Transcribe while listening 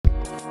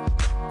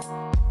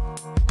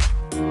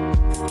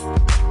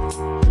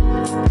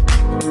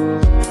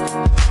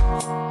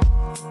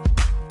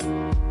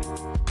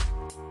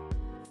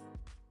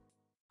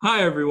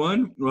Hi,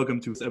 everyone. Welcome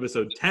to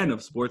episode 10 of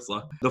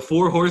Sportsluck. The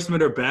Four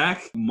Horsemen are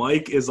back.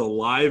 Mike is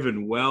alive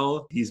and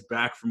well. He's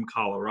back from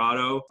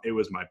Colorado. It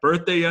was my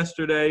birthday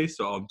yesterday,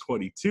 so I'm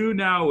 22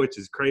 now, which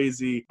is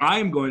crazy.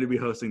 I'm going to be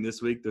hosting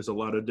this week. There's a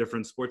lot of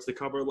different sports to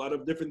cover, a lot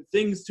of different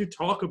things to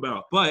talk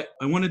about. But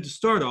I wanted to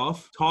start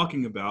off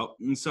talking about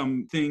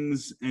some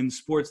things in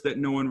sports that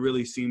no one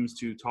really seems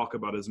to talk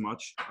about as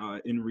much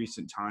in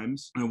recent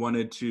times. I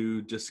wanted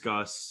to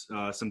discuss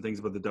some things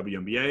about the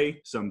WNBA,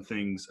 some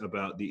things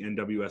about the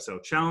NWSL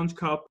Challenge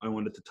Cup. I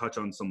wanted to touch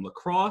on some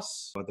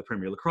lacrosse, about the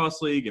Premier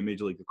Lacrosse League and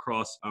Major League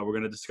Lacrosse. We're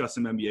going to discuss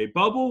some NBA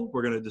bubble.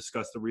 We're going to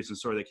discuss the recent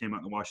story that came out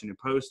in the Washington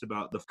Post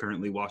about the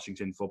currently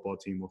Washington football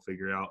team. We'll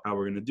figure out how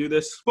we're going to do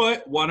this.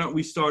 But why don't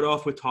we start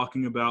off with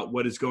talking about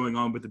what is going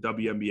on with the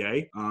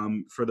WNBA.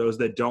 For those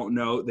that don't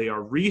know, they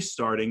are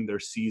restarting their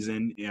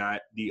season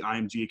at the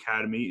IMG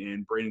Academy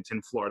in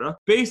Bradenton, Florida.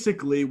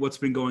 Basically, what's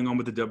been going on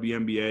with the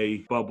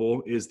WNBA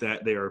bubble is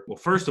that they are, well,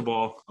 first of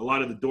all, a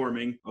lot of the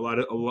dorming, a lot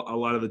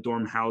of the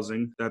dorm housing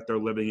that they're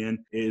living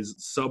in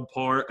is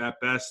subpar at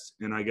best,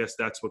 and I guess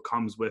that's what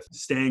comes with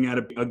staying at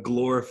a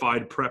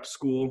glorified prep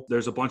school.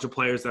 There's a bunch of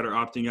players that are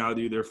opting out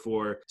either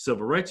for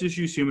civil rights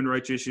issues, human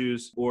rights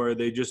issues, or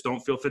they just don't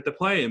feel fit to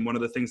play. And one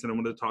of the things that I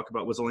wanted to talk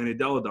about was Elena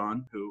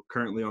Deladon, who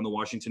currently on the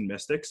Washington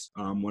Mystics,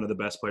 one of the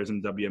best players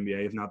in the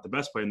WNBA, if not the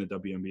best player in the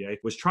WNBA,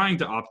 was trying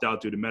to opt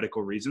out due to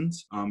medical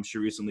reasons. She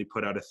recently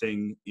put out a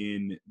thing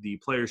in the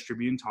Players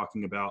Tribune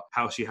talking about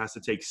how she has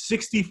to take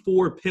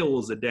 64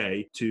 pills a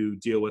day to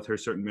deal with her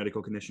certain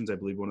medical conditions. I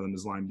believe one of them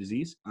is Lyme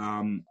disease.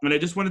 And I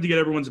just wanted to get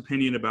everyone's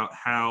opinion about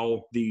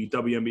how the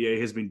WNBA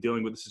has been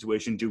dealing with the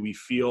situation. Do we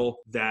feel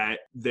that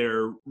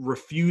they're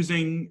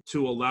refusing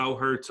to allow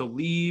her to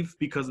leave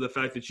because of the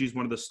fact that she's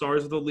one of the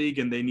stars of the league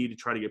and they need to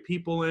try to get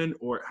people in?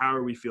 Or how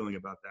are we feeling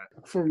about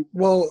that?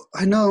 Well,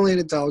 I know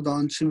Elena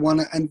Deladon. She won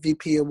an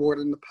MVP award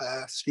in the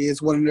past. She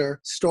is one of their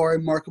star,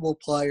 remarkable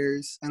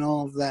players and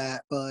all of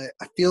that. But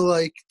I feel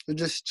like they're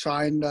just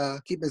trying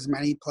to keep as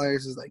many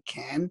players as they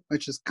can,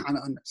 which is kind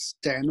of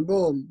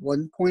understandable on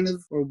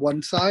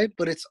one side.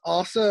 But it's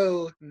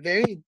also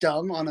very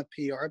dumb on a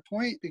PR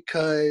point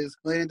because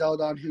Elena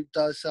Deladon, who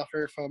does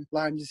suffer from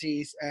Lyme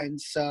disease and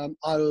some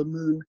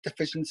autoimmune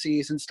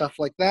deficiencies and stuff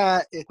like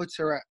that, it puts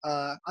her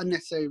at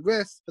unnecessary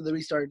risk for the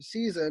restart of the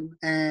season.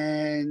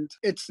 And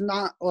it's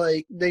not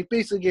like they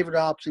basically gave her the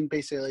option,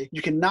 basically,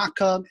 you can not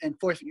come and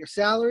forfeit your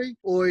salary,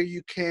 or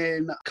you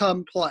can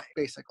come play,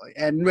 basically,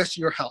 and risk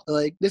your health.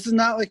 Like, this is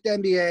not like the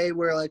NBA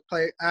where like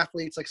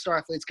athletes, like star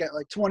athletes, get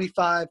like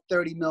 25,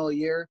 30 mil a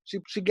year.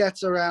 She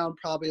gets around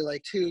probably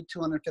like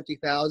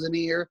 250,000 a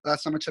year.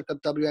 Last time I checked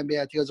up WNBA, I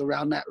think it was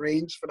around that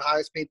range for the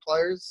highest paid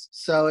players.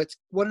 So it's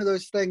one of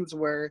those things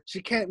where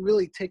she can't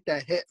really take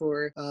that hit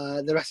for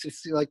the rest of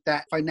the, like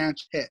that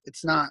financial hit.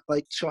 It's not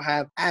like she'll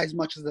have as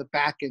much as the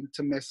back end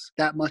to miss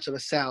that much of a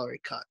salary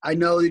cut. I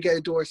know you get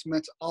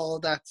endorsements, all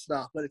of that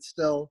stuff, but it's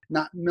still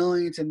not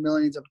millions and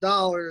millions of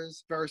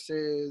dollars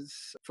versus,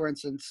 for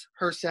instance,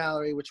 her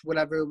salary, which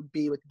whatever it would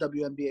be with the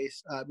WNBA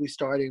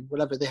restarting,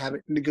 whatever they have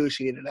it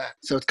negotiated at.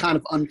 So it's kind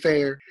of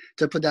unfair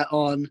to put that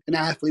on an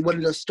athlete, one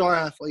of those star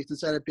athletes,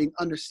 instead of being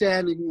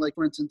understanding, like,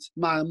 for instance,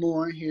 Maya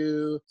Moore,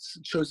 who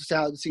chose to stay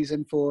out of the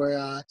season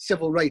for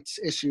civil rights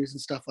issues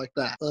and stuff like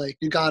that. Like,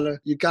 you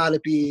gotta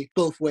be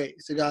both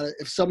ways.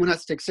 If someone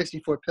has to take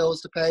 64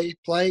 pills to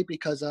play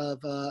because of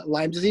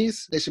Lyme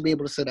disease, they should be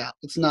able to sit out.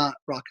 It's not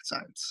rocket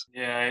science.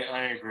 Yeah,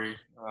 I agree.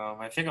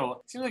 I think it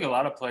seems like a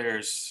lot of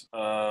players,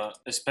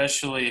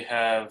 especially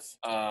have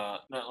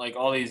like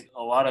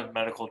a lot of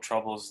medical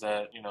troubles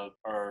that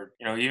are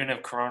even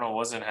if Corona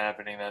wasn't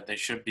happening, that they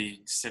should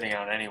be sitting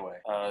out anyway.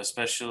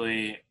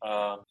 Especially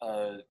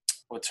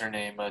what's her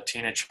name?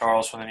 Tina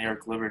Charles from the New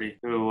York Liberty,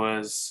 who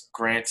was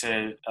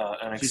granted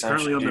an She's exemption. She's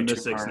currently on the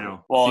Mystics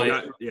now.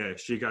 Well,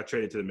 she got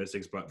traded to the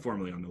Mystics, but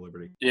formerly on the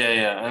Liberty.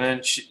 Yeah, and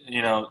then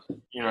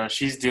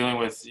she's dealing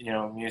with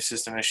immune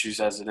system issues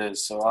as it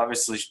is. So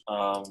obviously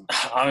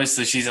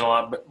she's in a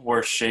lot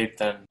worse shape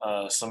than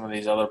some of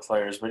these other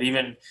players. But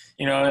even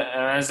and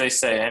as they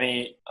say,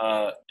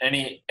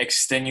 any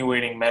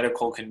extenuating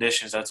medical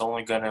conditions, that's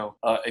only going to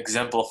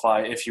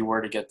exemplify if you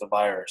were to get the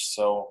virus.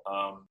 So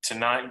to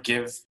not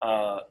give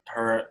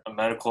her a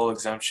medical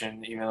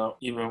exemption,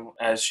 even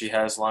as she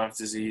has Lyme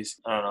disease,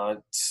 I don't know.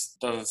 It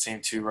doesn't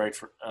seem too right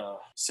for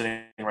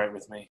sitting right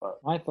with me. But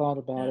my thought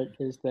about it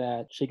is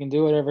that she can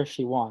do whatever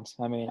she wants.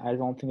 I mean, I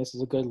don't think this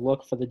is a good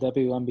look for the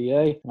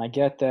WNBA, and I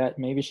get that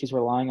maybe she's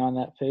relying on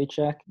that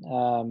paycheck,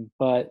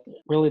 but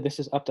really this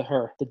is up to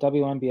her. The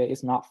WNBA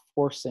is not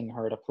forcing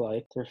her to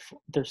play.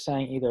 They're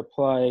saying either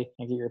play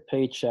and get your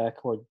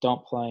paycheck, or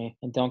don't play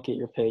and don't get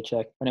your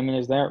paycheck. But I mean,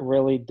 is that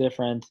really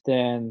different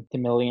than the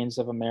millions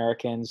of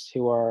Americans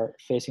who are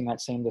facing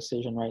that same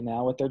decision right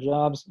now with their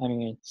jobs? I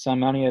mean, so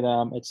many of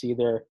them, it's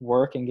either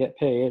work and get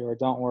paid or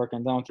don't work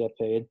and don't get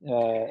paid.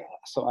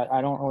 So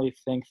I don't really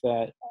think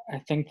that I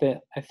think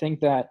that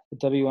the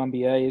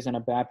WNBA is in a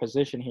bad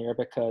position here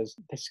because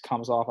this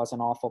comes off as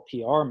an awful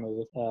PR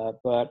move.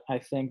 But I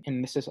think,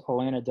 and this is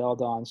Elena Del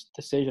Don's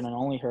decision and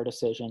only her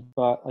decision.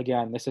 But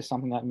again, this is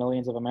something that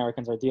millions of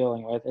Americans are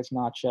dealing with. It's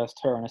not just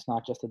her, and it's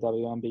not just the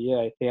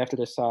WNBA. They have to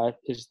decide: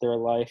 is their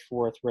life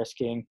worth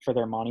risking for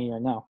their money or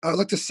no? I would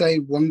like to say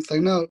one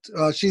thing. No,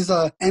 she's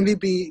a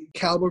MVP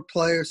caliber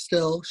player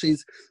still.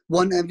 She's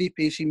won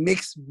MVP. She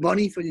makes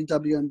money for the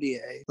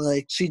WNBA.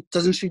 Like, she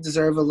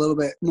deserve a little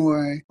bit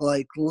more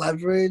like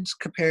leverage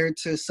compared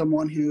to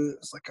someone who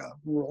is like a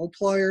role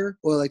player,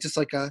 or like just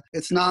like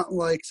it's not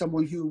like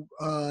someone who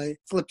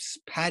flips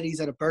patties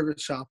at a burger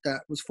shop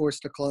that was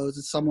forced to close.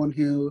 It's someone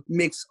who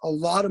makes a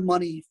lot of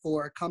money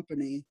for a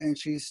company, and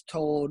she's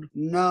told,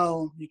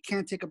 no, you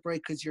can't take a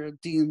break because you're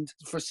deemed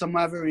for some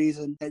other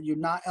reason that you're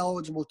not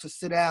eligible to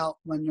sit out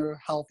when your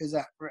health is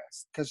at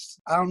risk. Because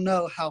I don't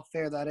know how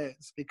fair that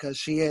is, because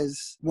she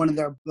is one of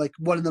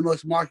the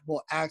most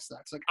marketable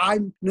aspects. Like, I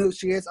know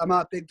she is. I'm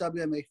not a big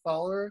WNBA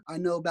follower. I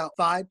know about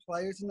 5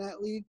 players in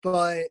that league,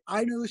 but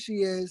I know who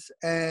she is,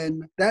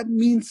 and that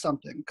means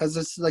something because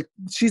it's like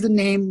she's a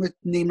name with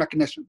name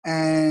recognition,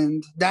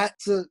 and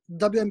that's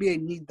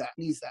WNBA needs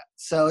that.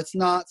 So it's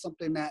not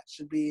something that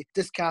should be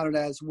discounted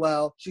as,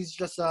 well, she's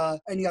just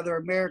any other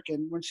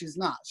American, when she's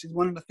not. She's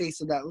one of the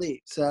face of that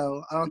league.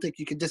 So I don't think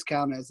you could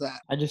discount it as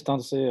that. I just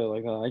don't see it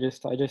like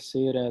that. I just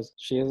see it as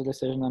she has a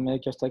decision to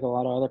make, just like a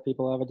lot of other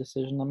people have a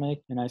decision to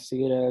make, and I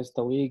see it as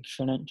the league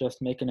shouldn't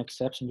just make an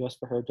exception just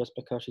for her just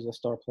because she's a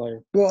star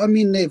player. Well, I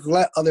mean, they've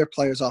let other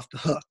players off the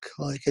hook.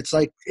 Like, it's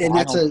like, and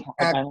I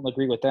don't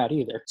agree with that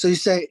either. So you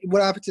say,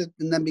 what happens in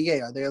the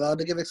NBA? Are they allowed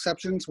to give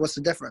exceptions? What's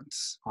the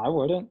difference? I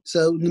wouldn't.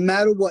 So no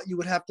matter what, you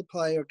would have to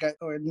play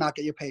or not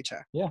get your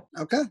paycheck. Yeah.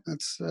 Okay,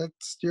 that's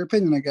your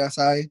opinion, I guess.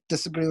 I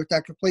disagree with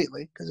that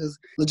completely because there's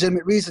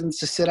legitimate reasons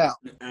to sit out.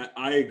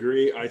 I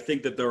agree. I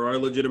think that there are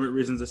legitimate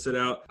reasons to sit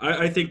out.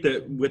 I think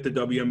that with the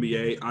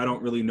WNBA, I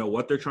don't really know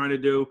what they're trying to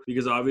do,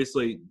 because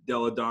obviously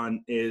Della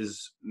Don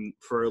is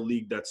for a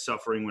league that's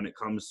suffering when it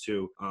comes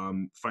to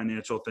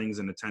financial things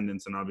and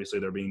attendance, and obviously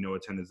there being no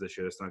attendance this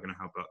year, it's not going to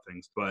help out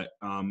things. But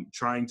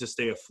trying to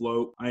stay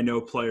afloat, I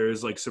know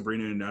players like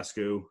Sabrina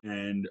Ionescu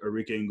and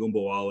Arike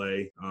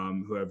Ngumbawale,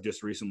 who have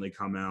just recently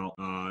come out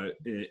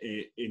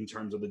in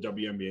terms of the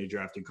WNBA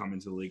draft and come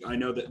into the league. I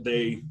know that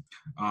they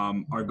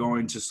are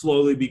going to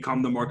slowly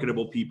become the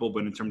marketable people,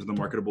 but in terms of the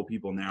marketable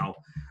people now,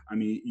 I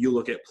mean, you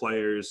look at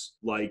players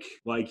like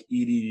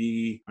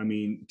EDD. I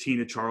mean,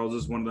 Tina Charles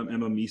is one of them.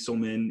 Emma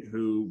Mieselman,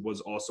 who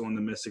was also in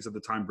the Mystics at the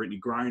time. Brittany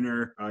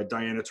Griner,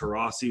 Diana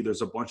Taurasi.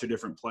 There's a bunch of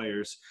different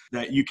players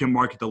that you can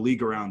market the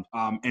league around.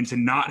 And to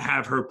not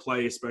have her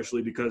play,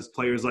 especially because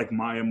players like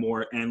Maya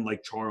Moore and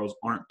like Charles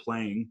aren't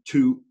playing,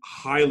 2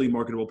 highly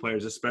marketable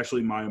players,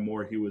 especially Maya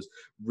Moore, who was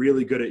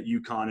really good at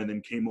UConn and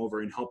then came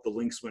over and helped the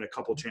Lynx win a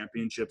couple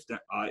championships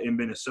in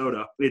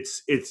Minnesota.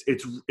 It's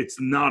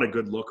not a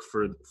good look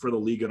for the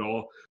league at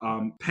all.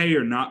 Pay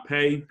or not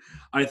pay,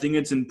 I think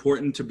it's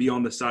important to be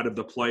on the side of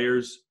the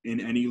players in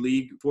any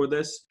league for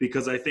this,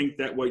 because I think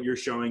that what you're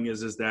showing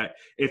is that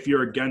if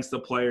you're against the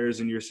players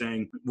and you're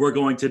saying we're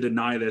going to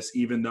deny this,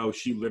 even though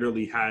she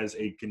literally has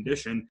a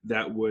condition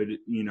that would,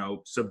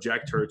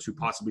 subject her to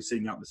possibly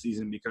sitting out the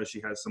season because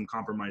she has some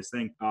compromised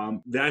thing,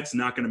 that's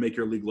not going to make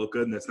your league look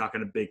good, and that's not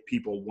going to make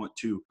people want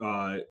to,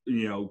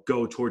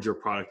 go towards your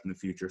product in the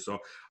future. So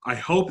I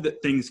hope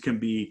that things can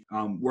be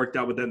worked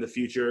out with that in the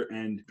future.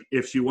 And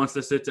if she wants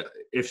to sit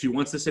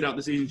out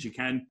the season, she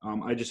can.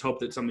 I just hope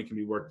that something can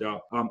be worked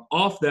out.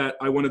 Off that,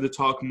 I wanted to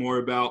talk more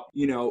about,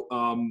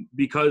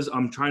 because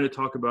I'm trying to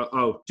talk about.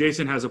 Oh,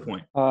 Jason has a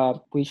point.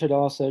 We should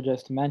also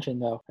just mention,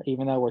 though,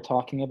 even though we're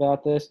talking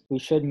about this, we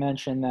should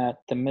mention that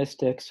the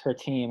Mystics, her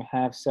team,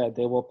 have said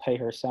they will pay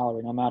her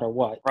salary no matter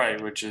what.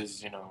 Right, which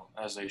is,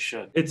 as they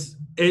should.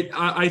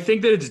 I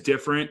think that it's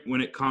different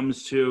when it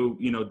comes to,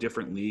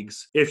 different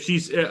leagues. If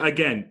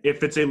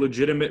it's a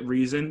legitimate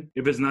reason,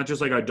 if it's not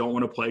just like I don't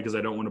want to play because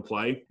I don't want to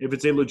play, if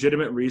it's a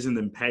legitimate reason,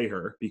 then pay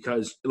her,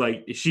 because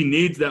like she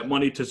needs that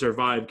money to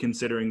survive,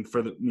 considering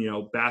for the,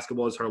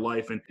 basketball is her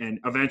life, and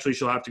eventually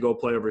she'll have to go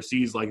play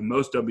overseas like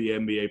most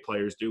WNBA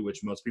players do,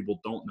 which most people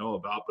don't know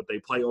about, but they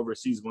play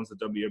overseas once the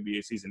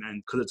WNBA season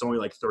ends because it's only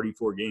like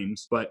 34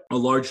 games. But a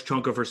large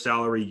chunk of her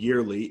salary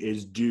yearly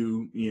is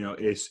due,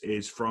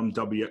 is from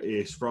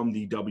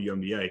the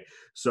WNBA.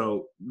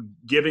 So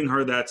giving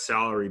her that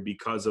salary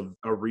because of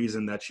a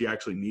reason that she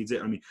actually needs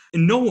it, I mean,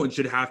 and no one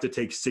should have to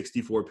take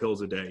 64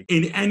 pills a day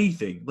in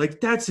anything.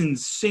 Like, that's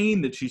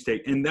insane that she's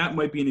taking, and that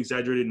might be an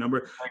exaggerated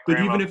number. But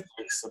even if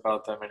takes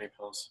about that many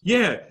pills.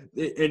 Yeah.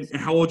 And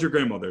how old's your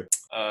grandmother?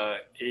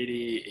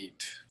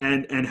 88.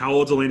 And how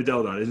old's Elena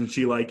Del Don? Isn't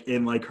she like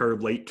in like her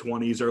late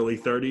 20s, early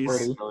 30s?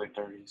 Early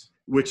 30s.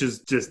 Which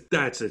is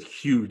that's a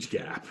huge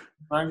gap.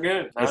 Not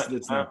good.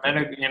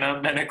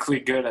 Not medically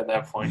good at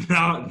that point.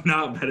 Not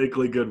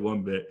medically good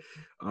one bit.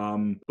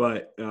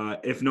 But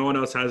if no one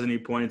else has any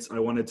points, I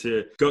wanted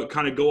to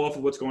go off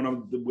of what's going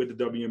on with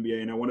the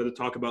WNBA, and I wanted to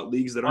talk about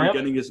leagues that aren't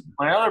getting as.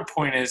 My other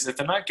point is, if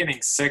they're not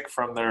getting sick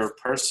from their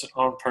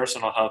own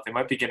personal health, they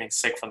might be getting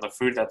sick from the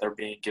food that they're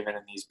being given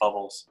in these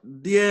bubbles.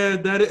 Yeah,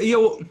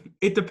 well,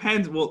 it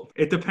depends. Well,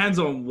 it depends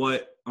on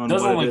what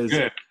Doesn't what it look is.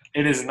 good.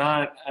 It is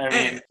not. I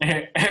mean,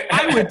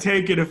 I would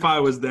take it if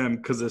I was them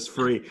because it's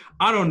free.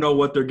 I don't know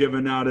what they're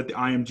giving out at the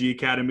IMG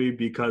Academy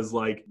because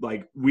like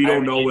we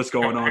don't know what's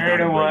going on down compared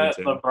to in what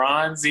Bradenton.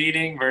 LeBron's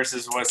eating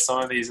versus what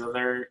some of these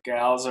other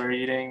gals are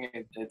eating,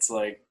 it's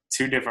like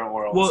two different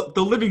worlds. Well,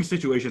 the living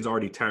situation is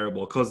already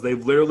terrible because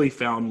they've literally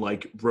found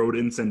like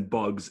rodents and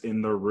bugs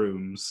in their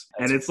rooms,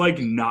 and it's like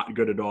not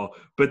good at all.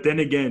 But then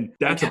again,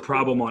 that's a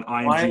problem on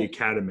IMG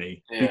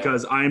Academy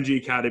because IMG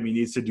Academy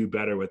needs to do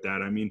better with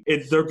that. I mean,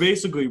 they're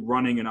basically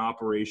running an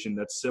operation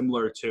that's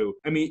similar to.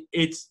 I mean,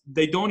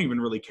 they don't even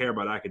really care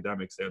about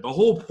academics there. The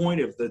whole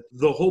point of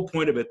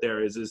it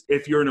there is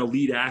if you're an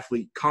elite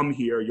athlete, come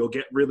here, you'll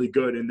get really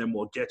good, and then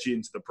we'll get you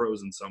into the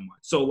pros in some way.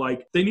 So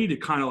like they need to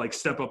kind of like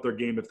step up their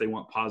game if they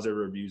want positive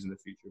reviews in the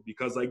future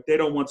because like they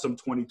don't want some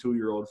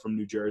 22-year-old from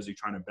New Jersey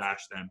trying to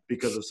bash them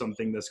because of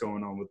something that's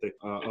going on with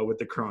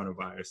the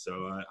coronavirus.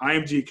 So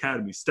IMG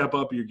Academy, step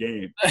up your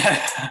game.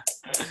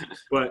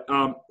 But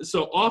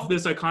so off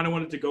this, I kind of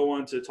wanted to go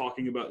on to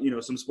talking about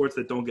some sports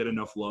that don't get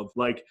enough love,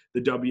 like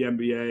the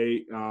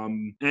WNBA,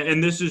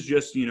 and this is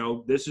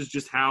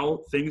just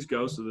how things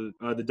go. So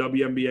the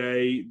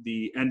WNBA,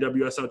 the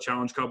NWSL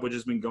Challenge Cup, which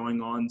has been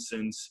going on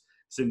since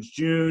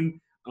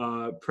June.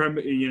 The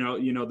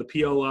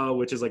PLL,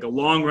 which is like a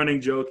long running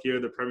joke here,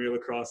 the Premier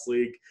Lacrosse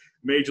League,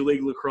 Major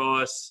League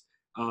Lacrosse,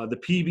 the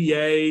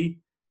PBA,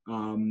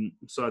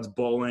 so that's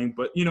bowling,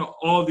 but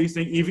all of these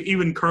things,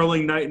 even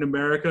Curling Night in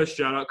America,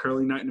 shout out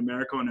Curling Night in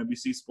America on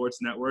NBC Sports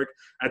Network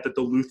at the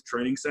Duluth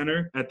Training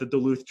Center,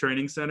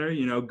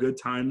 good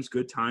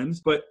times,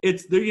 but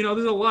it's there,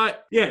 there's a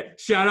lot.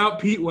 Shout out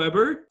Pete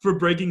Weber for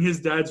breaking his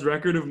dad's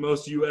record of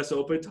most US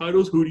Open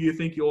titles. Who do you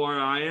think you are?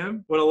 I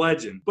am. What a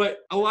legend. But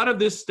a lot of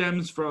this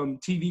stems from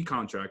TV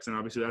contracts, and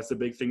obviously that's the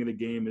big thing of the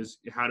game is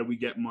how do we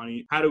get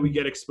money? How do we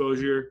get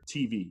exposure?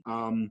 TV.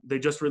 They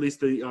just released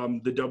the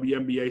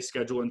WNBA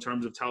schedule in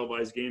terms of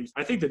televised games.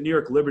 I think that New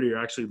York Liberty are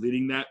actually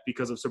leading that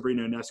because of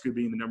Sabrina Ionescu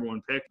being the number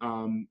one pick.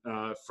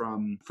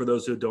 For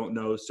those who don't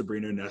know,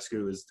 Sabrina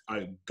Ionescu is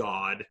a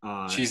god.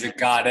 She's a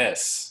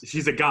goddess.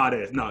 She's a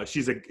goddess. No,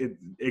 she's a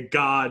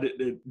god.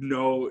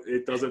 No,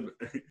 it doesn't.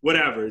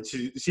 Whatever.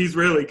 She's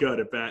really good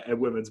at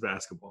women's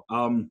basketball.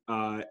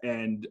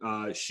 And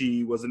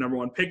she was the number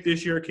one pick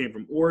this year. Came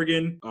from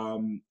Oregon.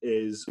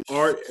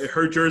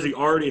 Her jersey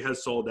already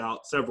has sold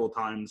out several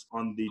times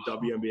on the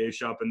WNBA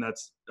shop, and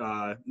that's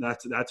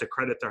a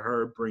credit to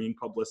her bringing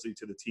publicity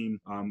to the team,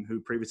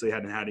 who previously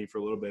hadn't had any for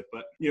a little bit.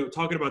 But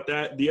talking about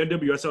that, the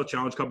NWSL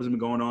Challenge Cup has been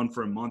going on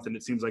for a month, and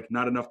it seems like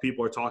not enough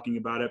people are talking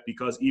about it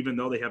because even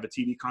though they have a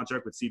TV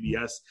contract with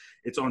CBS,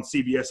 it's on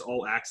CBS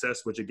All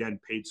Access, which again,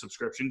 paid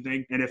subscription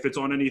thing. And if it's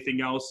on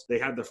anything else, they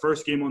had the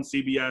first game on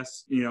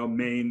CBS,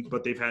 main,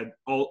 but they've had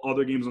all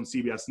other games on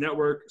CBS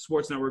Network,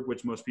 Sports Network,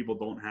 which most people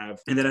don't have.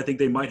 And then I think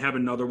they might have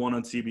another one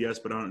on CBS,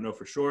 but I don't know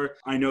for sure.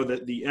 I know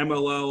that the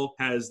MLL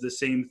has the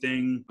same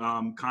thing,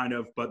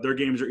 but their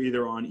games are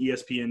either on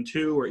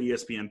ESPN2 or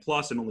ESPN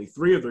Plus, and only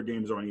 3 of their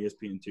games are on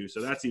ESPN2,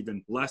 so that's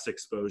even less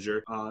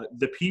exposure.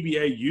 The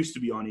PBA used to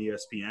be on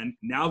ESPN.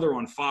 Now they're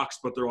on Fox,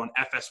 but they're on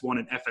FS1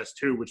 and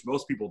FS2, which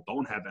most people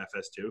don't have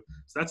FS2,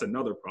 so that's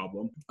another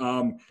problem.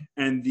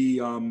 And the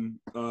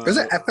is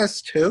it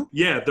FS2?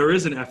 Yeah, there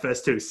is an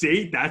FS2.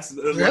 See, that's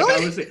really?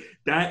 Like I was saying,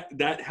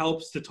 that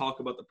helps to talk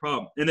about the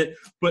problem.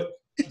 But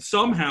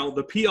somehow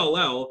the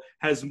PLL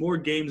has more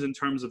games in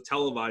terms of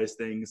televised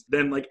things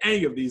than like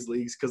any of these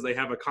leagues because they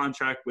have a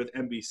contract with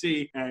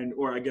NBC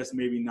or I guess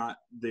maybe not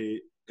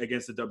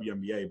against the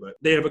WNBA, but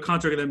they have a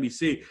contract with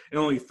NBC, and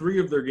only 3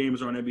 of their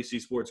games are on NBC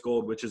Sports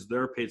Gold, which is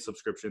their paid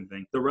subscription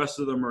thing. The rest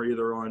of them are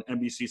either on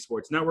NBC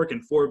Sports Network,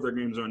 and 4 of their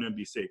games are on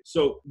NBC.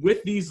 So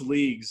with these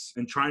leagues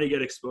and trying to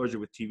get exposure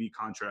with TV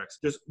contracts,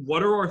 just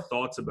what are our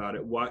thoughts about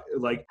it?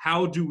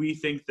 How do we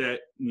think that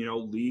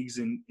leagues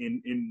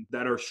in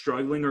that are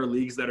struggling or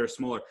leagues that are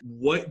smaller,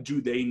 what do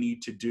they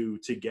need to do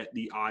to get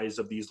the eyes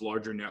of these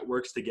larger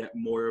networks to get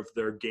more of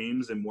their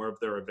games and more of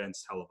their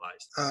events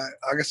televised?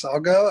 I guess I'll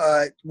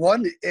go.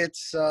 One,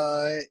 it's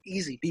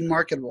easy. Be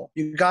marketable.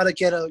 You got to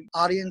get an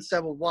audience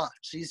that will watch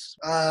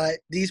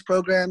these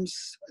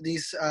programs,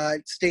 these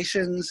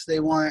stations. They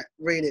want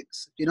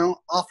ratings. If you don't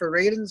offer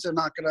ratings, they're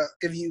not gonna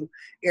give you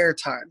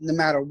airtime, no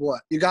matter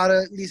what. You got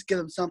to at least give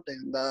them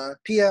something. The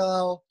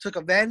PLL took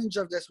advantage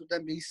of this with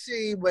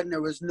NBC when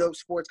there was no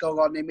sports going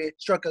on. They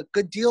struck a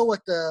good deal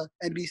with the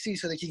NBC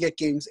so they could get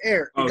games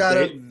aired.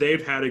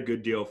 They've had a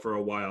good deal for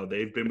a while.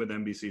 They've been with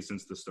NBC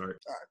since the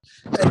start.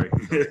 Sorry.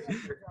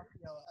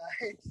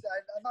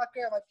 I'm not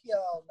good at my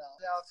PLL now.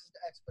 Alex is the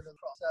expert of the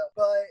cross.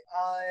 But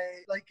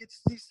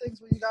it's these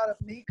things where you gotta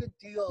make a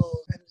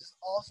deal and just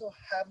also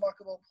have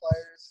marketable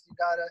players. You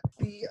gotta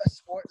be a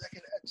sport that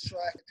can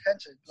attract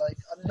attention.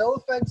 No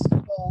offense to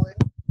bowling,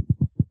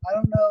 I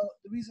don't know.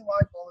 The reason why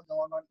bowling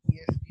going on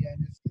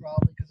ESPN is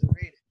probably because of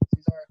ratings.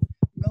 These are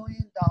 $1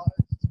 million,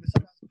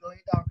 sometimes $1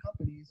 billion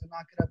companies. They're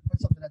not going to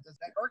put something that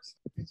hurts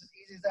them. It's as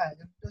easy as that.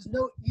 There's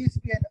no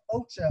ESPN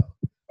Ocho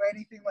or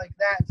anything like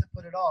that to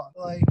put it on.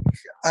 Like,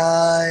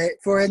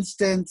 for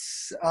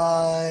instance,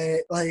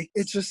 like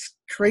it's just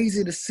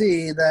crazy to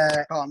see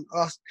that.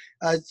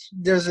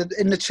 There's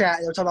in the chat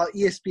they're talking about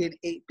ESPN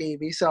 8,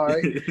 baby.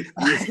 Sorry,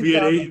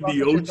 ESPN 8,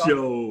 the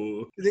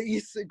Ocho.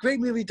 Great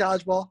movie,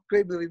 Dodgeball.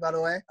 Great movie, by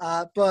the way.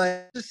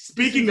 But just,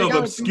 speaking of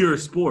obscure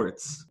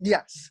sports,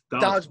 yes,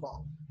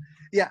 Dodgeball.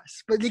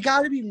 Yes, but you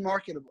got to be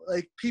marketable.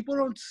 Like, people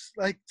don't,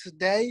 like,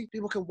 today,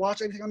 people can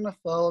watch anything on the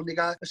phone. They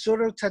got a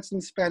shorter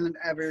attention span than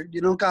ever. You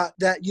don't got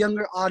that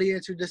younger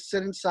audience who just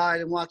sit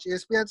inside and watch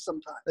ESPN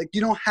sometimes. Like, you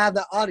don't have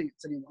that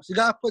audience anymore. So you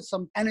got to put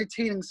some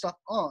entertaining stuff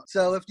on.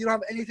 So if you don't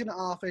have anything to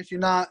offer, if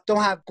you're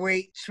don't have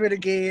great Twitter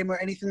game or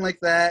anything like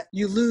that,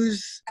 you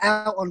lose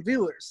out on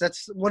viewers.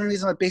 That's one of the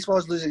reasons why baseball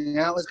is losing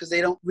out, is because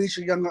they don't reach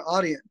a younger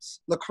audience.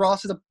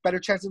 Lacrosse is a better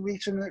chance of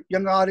reaching a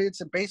younger audience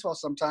than baseball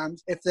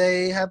sometimes if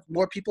they have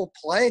more people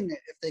playing it,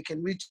 if they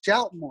can reach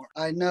out more.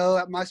 I know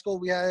at my school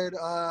we had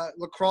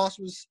lacrosse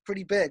was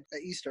pretty big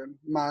at Eastern,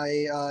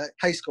 my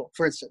high school,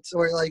 for instance.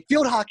 Or like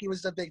field hockey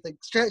was the big thing.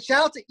 Shout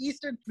out to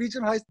Eastern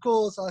Region High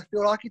School's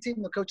field hockey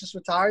team. The coach is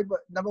retired, but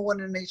 #1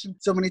 in the nation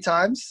so many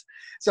times.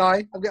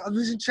 Sorry, I'm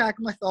losing track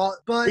of my thought.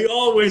 But we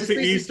all went to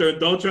Eastern.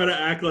 Don't try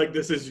to act like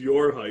this is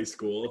your high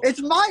school.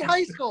 It's my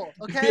high school,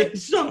 okay?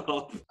 Shut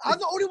up. I'm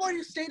the only one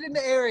who stayed in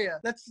the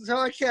area. That's how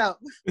I count.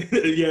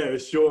 Yeah,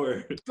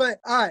 sure. But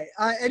all right.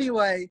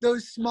 Anyway,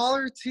 those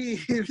smaller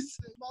teams,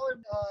 smaller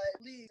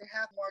leagues, they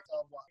have more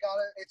to watch.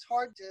 It's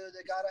hard to.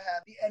 They gotta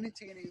be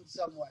entertaining in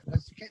some way.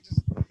 Because you can't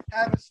just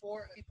have a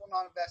sport people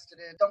not invested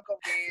in, don't go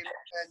game,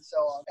 and so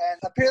on. And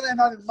apparently, I'm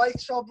having mic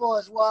trouble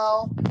as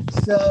well.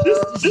 So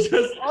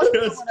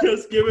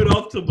just give it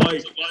off to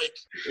Mike.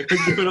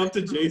 Give it off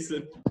to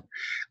Jason.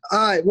 All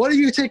right, why don't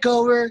you take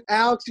over,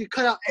 Alex? You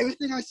cut out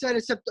everything I said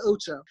except the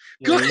Ocho.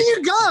 Yeah, where do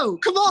you go?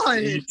 Come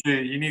on.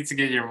 You need to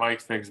get your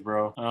mic fixed,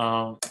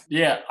 bro.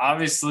 Yeah,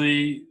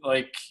 obviously,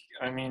 like,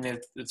 I mean,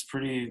 it's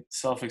pretty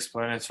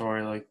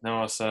self-explanatory. Like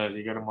Noah said,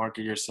 you got to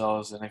market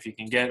yourselves, and if you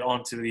can get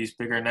onto these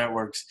bigger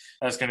networks,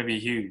 that's going to be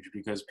huge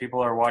because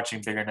people are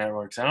watching bigger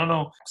networks. I don't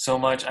know so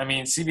much. I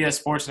mean, CBS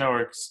Sports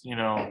Networks, you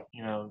know,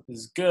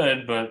 is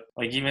good, but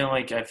like even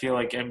like I feel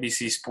like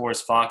NBC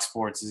Sports, Fox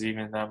Sports is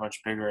even that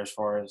much bigger as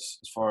far as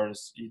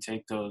you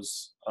take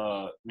those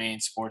main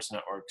sports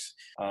networks,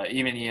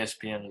 even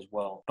ESPN as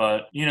well.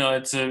 But you know,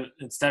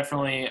 it's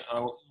definitely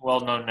a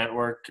well-known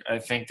network. I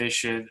think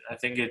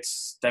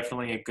it's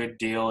definitely a good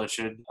deal. It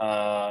should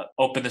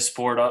open the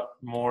sport up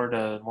more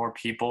to more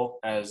people,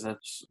 as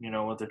that's, you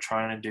know, what they're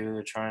trying to do.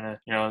 They're trying to,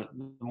 you know,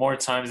 the more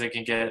times they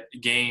can get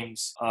game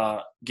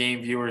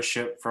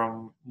viewership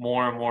from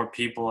more and more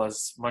people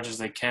as much as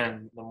they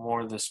can, the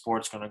more the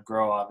sport's going to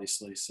grow,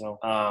 obviously. So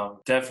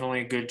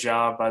definitely a good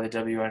job by the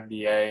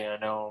WNBA. I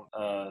know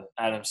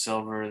Adam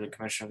Silver, the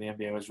commissioner of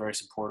the NBA, was very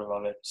supportive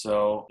of it.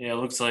 So yeah, it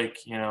looks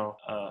like, you know,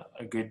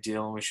 a good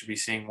deal, and we should be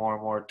seeing more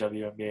and more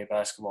WNBA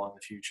basketball in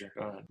the future.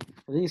 Go ahead.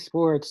 For these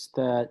sports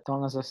that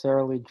don't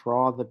necessarily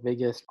draw the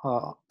biggest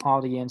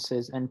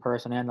audiences in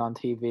person and on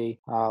TV,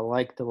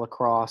 like the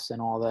lacrosse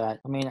and all that,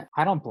 I mean,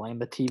 I don't blame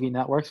the TV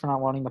networks for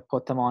not wanting to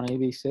put them on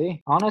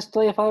ABC.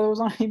 Honestly, if I was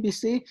on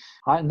ABC,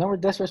 no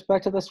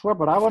disrespect to the sport,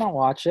 but I wouldn't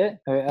watch it.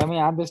 I mean,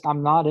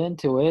 I'm not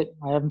into it.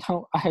 I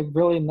have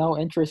really no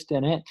interest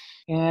in it.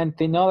 And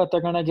they know that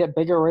they're going to get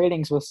bigger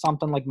ratings with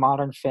something like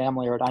Modern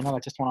Family, or I know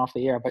it just went off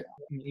the air, but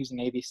I'm using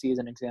ABC as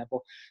an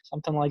example,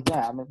 something like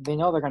that. I mean, they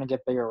know they're going to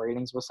get bigger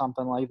ratings with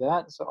something like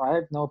that. So I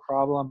have no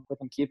problem with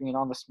them keeping it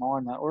on the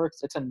smaller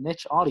networks. It's a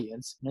niche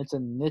audience and it's a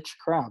niche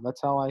crowd.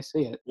 That's how I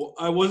see it. Well,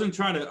 I wasn't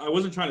trying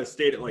to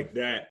state it like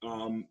that.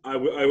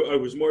 I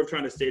was more of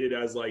trying to state it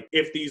as like,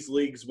 if these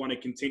leagues want to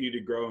continue to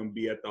grow and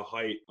be at the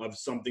height of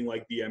something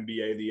like the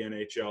NBA, the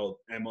NHL,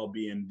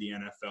 MLB, and the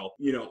NFL,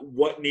 you know,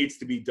 what needs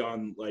to be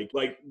done? Like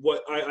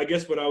what I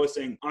guess what I was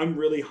saying, I'm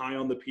really high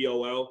on the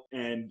PLL,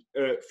 and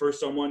for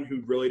someone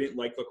who really didn't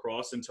like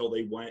lacrosse until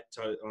they went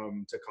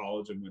to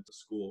college and went to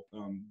school,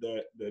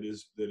 that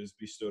is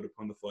bestowed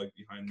upon the flag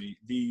behind me,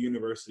 the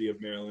University of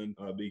Maryland,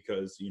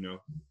 because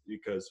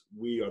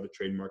we are the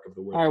trademark of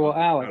the word. All right, well,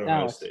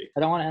 Alex, I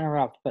don't want to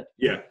interrupt, but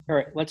yeah. All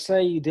right, let's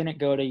say you didn't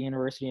go to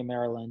University of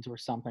Maryland or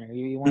something, or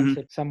you went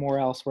to somewhere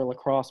else where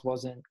lacrosse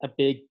wasn't a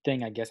big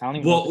thing, I guess. I don't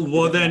even know.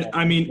 Well, then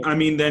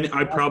then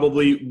I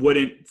probably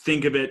wouldn't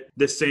think of it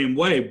the same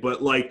way.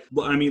 But like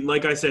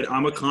I said,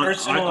 I'm a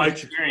personal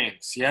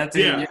experience. You have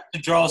to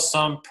draw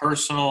some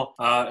personal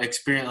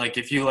experience. Like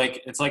if you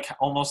it's like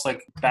almost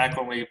like back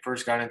when we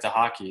first got into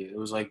hockey. It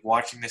was like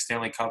watching the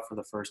Stanley Cup for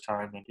the first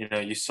time,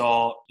 and you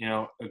saw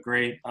a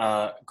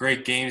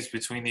great games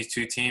between these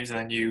two teams, and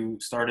then you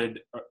started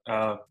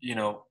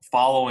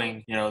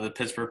following the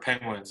Pittsburgh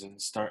Penguins and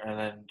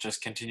then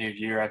just continued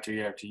year after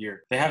year after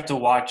year. They have to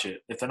watch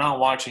it. If they're not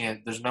watching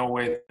it, there's no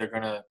way they're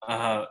gonna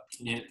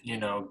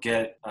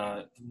get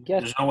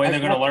there's no way they're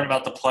going to learn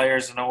about the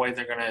players. There's no way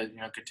they're going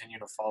to continue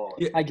to follow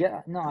it. I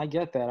get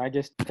that.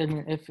 I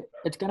mean, if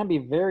it's going to be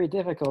very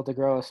difficult to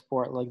grow a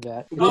sport like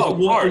that.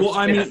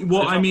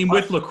 I mean,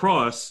 with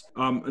lacrosse,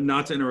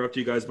 not to interrupt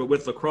you guys, but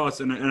with lacrosse,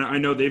 and I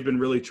know they've been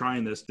really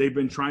trying this. They've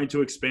been trying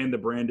to expand the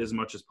brand as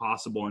much as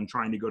possible and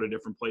trying to go to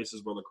different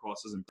places where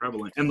lacrosse isn't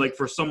prevalent. And like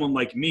for someone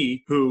like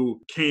me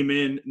who came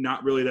in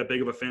not really that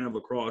big of a fan of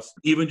lacrosse,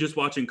 even just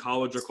watching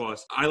college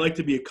lacrosse, I like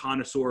to be a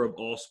connoisseur of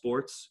all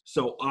sports.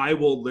 So I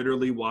will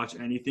literally watch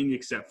anything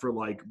except for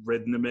like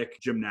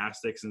rhythmic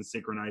gymnastics and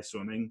synchronized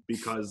swimming,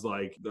 because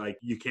like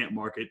you can't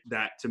market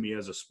that to me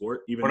as a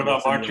sport. Even what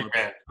about marching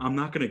band? I'm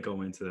not going to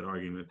go into that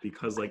argument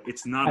because like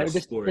it's not a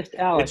sport.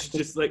 Alex,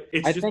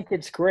 I think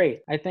it's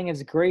great. I think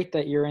it's great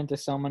that you're into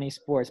so many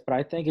sports, but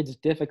I think it's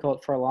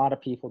difficult for a lot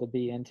of people to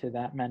be into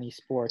that many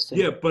sports.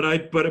 Yeah, but I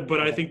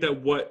think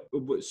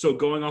that so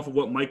going off of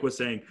what Mike was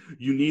saying,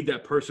 you need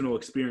that personal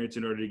experience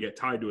in order to get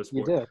tied to a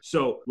sport. You do.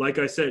 So like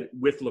I said,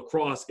 with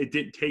lacrosse, it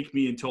didn't take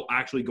me until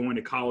actually going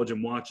to college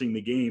and watching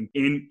the game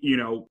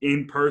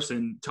in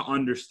person to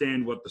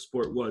understand what the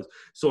sport was.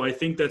 So I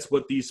think that's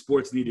what these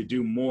sports need to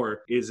do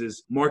more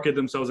is market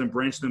themselves and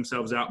branch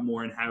themselves out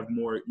more and have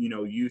more,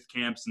 youth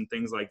camps and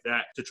things like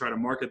that to try to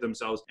market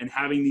themselves. And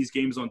having these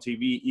games on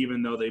TV,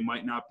 even though they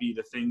might not be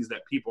the things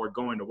that people are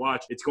going to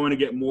watch, it's going to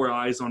get more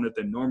eyes on it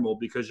than normal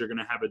because you're going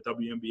to have a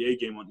WNBA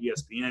game on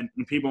ESPN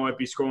and people might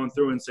be scrolling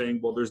through and saying,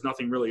 well, there's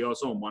nothing really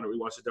else on. Why don't we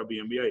watch the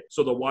WNBA?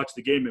 So they'll watch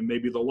the game and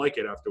maybe they'll like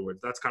it afterwards.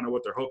 That's kind of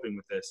what they're hoping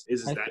with this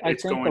is that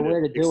it's going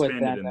to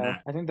expand it in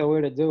that. I think the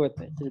way to do it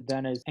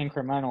then is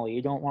incrementally.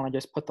 You don't want to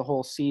just put the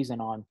whole season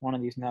on one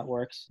of these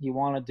networks. You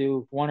want to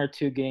do 1 or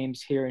 2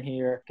 games here and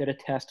here, get a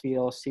test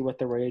feel, see what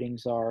the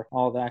ratings are,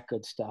 all that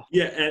good stuff.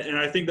 Yeah, and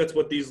I think that's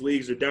what these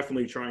leagues are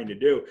definitely trying to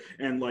do.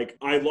 And like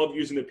I love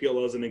using the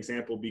PLL as an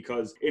example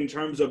because in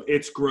terms of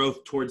its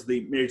growth towards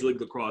the Major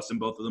League Lacrosse, and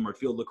both of them are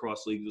field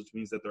lacrosse leagues, which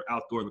means that they're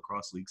outdoor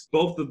lacrosse leagues.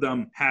 Both of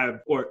them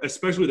have, or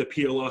especially the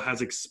PLL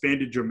has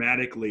expanded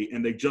dramatically,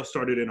 and they just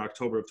started in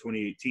October of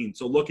 2018.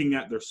 So looking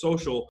at their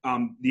social,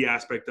 the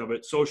aspect of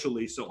it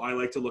socially, so I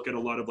like to look at a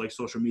lot of like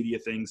social media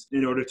things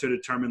in order to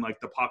determine like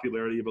the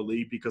popularity of a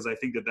league, because I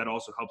think that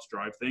also helps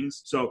drive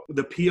things. So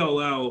the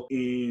PLL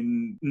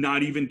in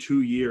not even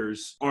 2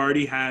 years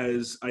already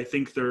has, I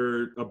think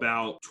they're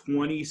about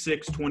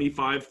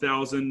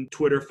 25,000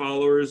 Twitter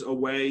followers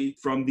away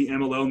from the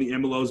MLL, and the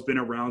MLL has been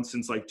around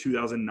since like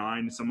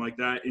 2009, something like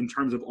that in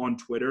terms of on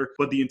Twitter,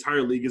 but the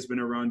entire league has been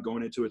around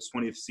going into its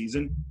 20th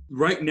season.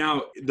 Right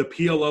now, the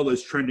PLL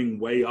is trending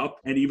way up,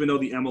 and even though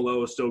the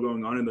MLL is still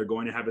going on and they're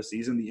going to have a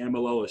season, the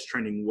MLL is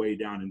trending way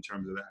down in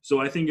terms of that. So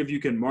I think if you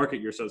can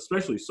market yourself,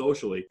 especially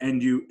socially,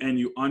 and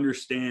you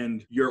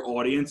understand your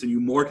audience and you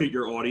market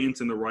your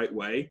audience in the right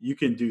way, you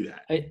can do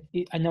that.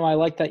 I know I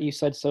like that you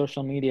said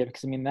social media,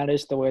 because I mean that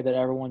is the way that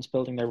everyone's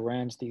building their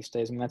brands these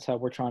days, and that's how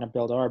we're trying to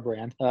build our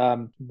brand.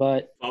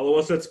 But follow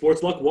us at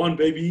Sportsluck1,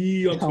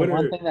 baby, on Twitter.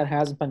 One thing that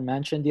hasn't been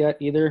mentioned yet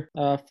either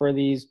for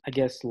these, I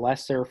guess,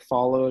 lesser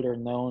followed or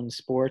known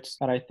sports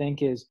that I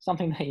think is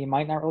something that you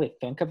might not really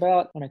think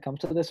about when it comes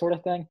to this sort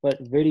of thing, but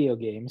video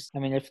games. I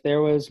mean, if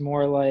there was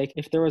more like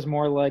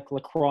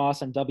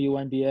lacrosse and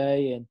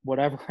WNBA and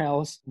whatever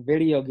else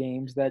video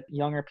games that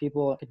younger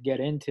people could get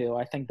into,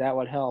 I think that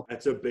would help.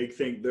 That's a big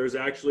thing. There's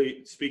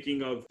actually,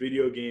 speaking of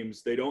video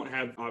games, they don't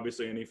have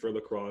obviously any for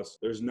lacrosse.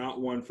 There's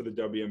not one for the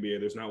WNBA.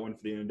 There's not one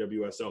for the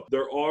NWSL.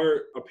 There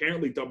are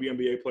apparently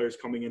WNBA players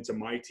coming into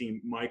my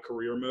team, my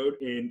career mode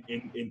in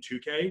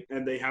 2K,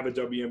 and they have a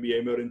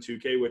WNBA mode in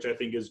 2K, which I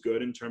think is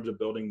good in terms of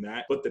building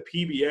that. But the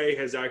PBA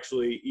has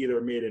actually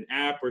either made an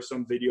app or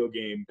some video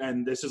game,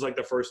 and this is like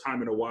the first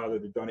time in a while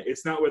that they've done it.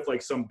 It's not with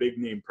like some big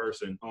name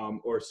person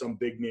or some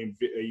big name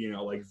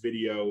like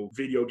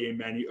video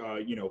game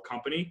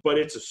company, but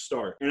it's a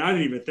start. And I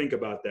didn't even think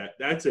about that.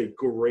 That's a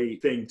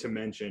great thing to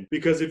mention,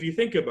 because if you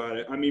think about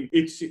it, I mean,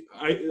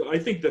 I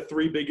think the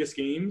 3 biggest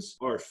games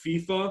are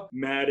FIFA,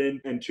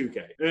 Madden, and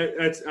 2K.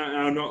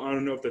 I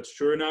don't know if that's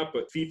true or not,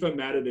 but FIFA,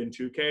 Madden, and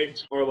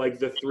 2K are like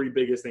the 3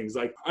 biggest things.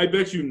 Like, I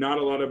bet you not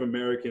a lot of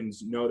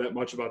Americans know that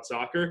much about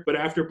soccer, but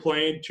after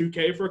playing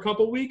 2K for a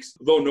couple weeks,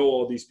 they'll know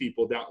all these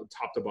people down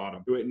top to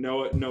bottom.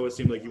 Noah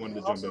seemed like you wanted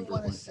to jump in. I also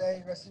want to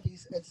say,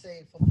 recipes at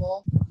say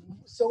football,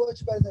 so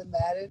much better than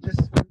Madden. Just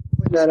to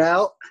point that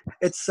out.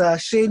 It's a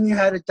shame you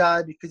had to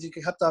die because you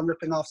kept on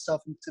ripping off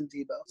stuff from Tim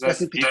Tebow.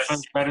 That's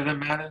better than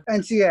Madden?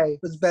 NCAA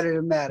was better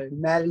than Madden.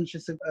 Madden's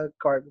just a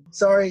garbage.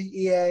 Sorry,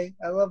 EA.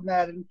 I love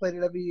Madden. Played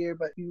it every year,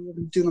 but you were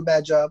doing a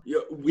bad job. Yeah,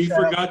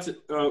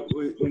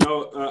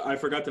 I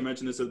forgot to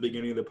mention this at the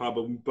beginning of the pod,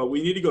 but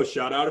we need to go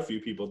shout out a few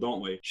people,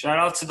 don't we? Shout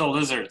out to the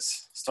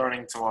Lizards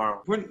starting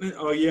tomorrow.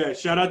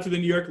 Shout out to the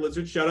New York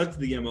Lizards. Shout out to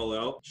the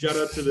MLL. Shout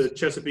out to the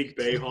Chesapeake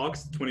Bay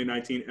Hawks,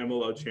 2019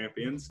 MLL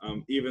champions.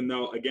 Even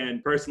though, again,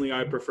 and personally,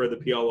 I prefer the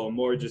PLL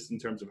more just in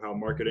terms of how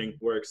marketing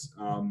works.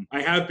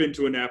 I have been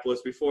to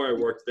Annapolis before. I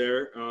worked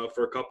there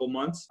for a couple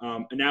months.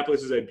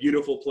 Annapolis is a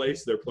beautiful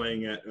place. They're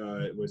playing at,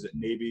 was it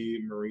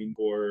Navy Marine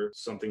Corps,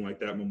 something like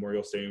that,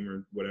 Memorial Stadium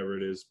or whatever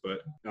it is.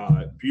 But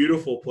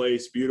beautiful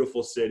place,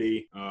 beautiful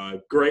city,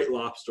 great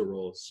lobster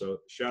rolls. So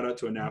shout out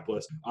to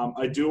Annapolis.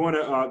 I do want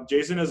to,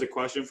 Jason has a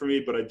question for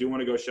me, but I do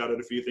want to go shout out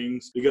a few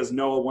things because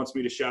Noah wants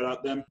me to shout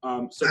out them.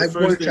 So the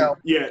first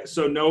thing,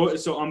 so Noah,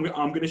 so I'm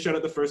going to shout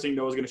out the first thing.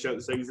 Noah's going to shout out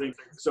the second thing.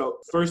 So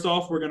first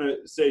off, we're going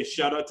to say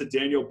shout out to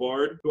Daniel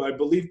Bard, who I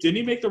believe, didn't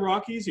he make the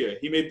Rockies? Yeah,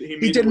 he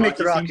did make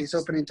the Rockies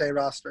opening day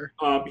roster.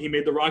 He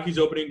made the Rockies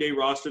opening day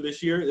roster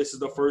this year. This is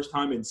the first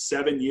time in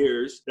 7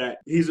 years that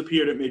he's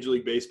appeared at Major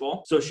League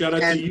Baseball. So shout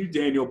out to you,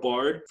 Daniel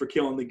Bard, for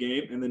killing the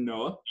game, and then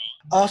Noah.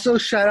 Also,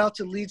 shout out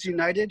to Leeds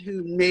United,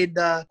 who made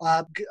the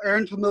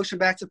earned promotion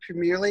back to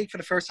Premier League for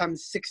the first time in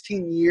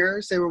 16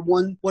 years. They were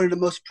one of the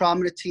most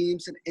prominent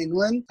teams in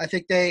England. I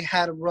think they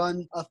had a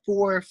run of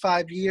 4 or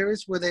 5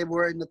 years where they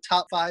were in the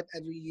top 5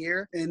 every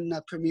year in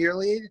the Premier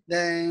League.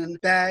 Then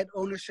bad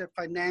ownership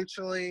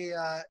financially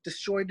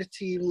destroyed the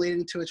team,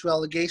 leading to its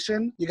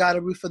relegation. You got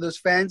to root for those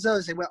fans, though,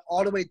 as they went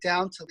all the way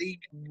down to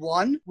League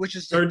One, which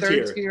is the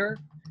third tier.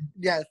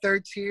 Yeah,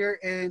 third tier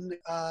in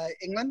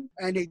England,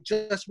 and they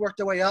just worked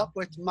their way up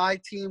with my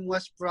team,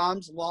 West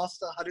Brom's, lost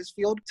to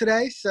Huddersfield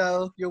today.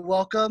 So you're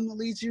welcome,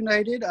 Leeds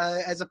United.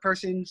 As a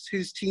person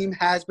whose team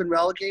has been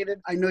relegated,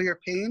 I know your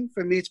pain.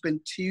 For me, it's been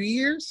 2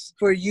 years.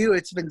 For you,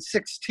 it's been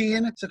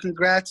 16. So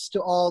congrats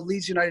to all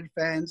Leeds United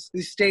fans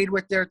who stayed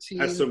with their team.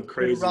 That's some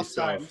crazy rough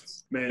stuff.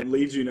 times. Man,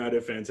 Leeds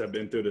United fans have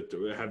been through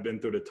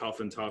the tough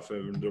and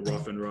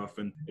the rough,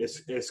 and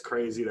it's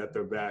crazy that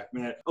they're back.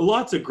 Man,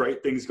 lots of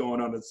great things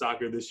going on in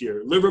soccer this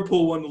year.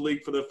 Liverpool won the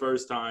league for the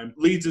first time.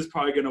 Leeds is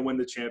probably going to win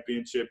the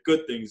championship.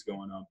 Good things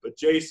going on. But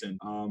Jason,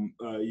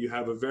 you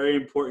have a very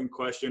important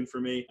question for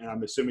me, and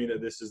I'm assuming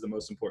that this is the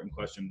most important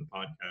question in the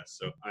podcast.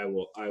 So I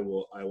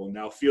will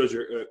now field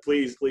your.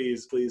 Please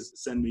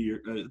send your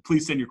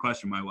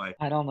question my way.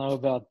 I don't know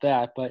about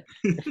that, but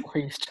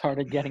before you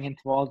started getting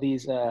into all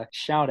these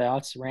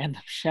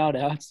random shout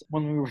outs,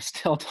 when we were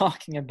still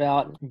talking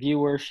about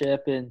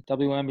viewership and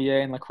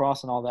WNBA and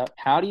lacrosse and all that,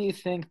 how do you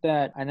think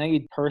that, I know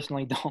you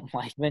personally don't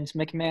like Vince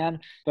McMahon,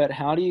 but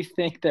how do you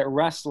think that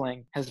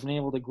wrestling has been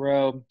able to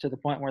grow to the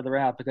point where they're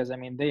at? Because, I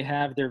mean, they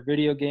have their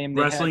video game.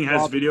 Wrestling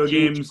has video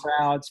games.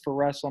 Crowds for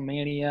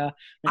WrestleMania.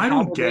 I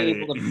don't get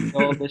it. How were they able to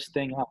build this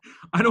thing up?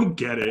 I don't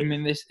get it. I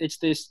mean,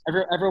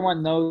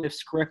 everyone knows they've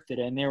scripted it,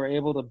 and they were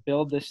able to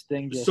build this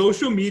thing.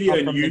 Social media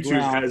and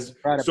YouTube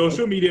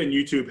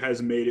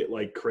has made it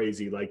like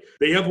crazy. Like,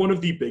 they have one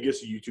of the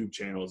biggest YouTube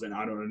channels, and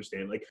I don't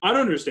understand. Like, I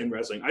don't understand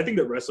wrestling. I think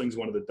that wrestling is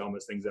one of the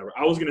dumbest things ever.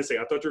 I was gonna say,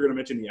 I thought you were gonna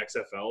mention the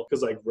XFL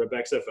because, like, RIP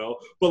XFL,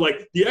 but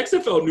like the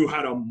XFL knew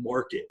how to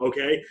market.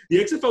 Okay,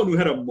 the XFL knew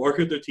how to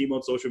market their team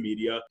on social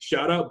media.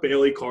 Shout out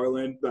Bailey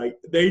Carlin. Like,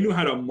 they knew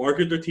how to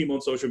market their team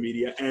on social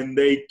media, and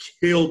they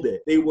killed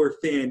it. They were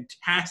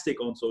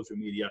fantastic on social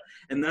media,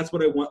 and that's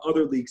what I want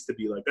other leagues to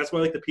be like. That's why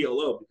I like the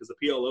PLO, because the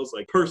PLO is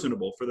like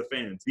personable for the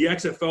fans. The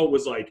XFL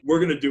was like,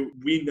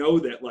 we know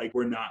that like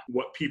we're not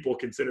what people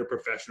consider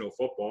professional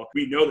football.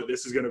 We know that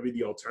this is going to be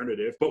the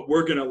alternative, but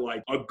we're going to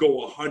like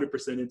go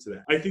 100% into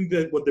that. I think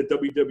that what the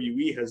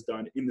WWE has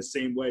done in the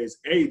same way is,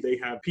 they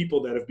have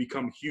people that have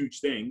become huge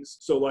things.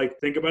 So like,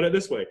 think about it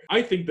this way.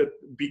 I think that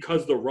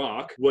because The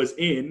Rock was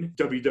in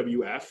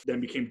WWF, then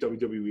became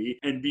WWE,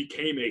 and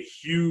became a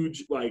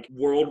huge like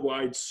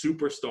worldwide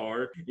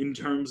superstar in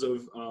terms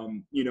of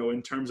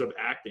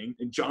acting,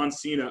 and John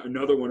Cena,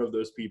 another one of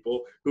those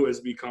people who has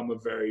become a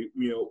very,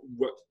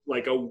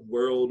 like a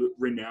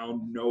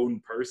world-renowned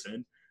known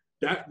person.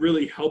 That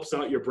really helps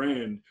out your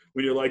brand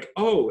when you're like,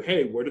 oh,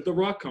 hey, where did The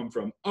Rock come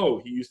from?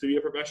 Oh, he used to be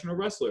a professional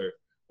wrestler.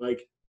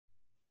 Like,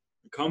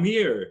 come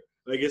here.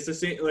 Like, it's the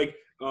same. Like,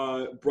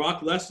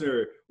 Brock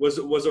Lesnar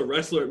was a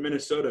wrestler at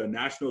Minnesota,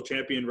 national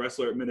champion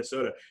wrestler at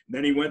Minnesota. And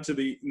then he went to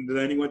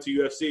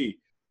UFC.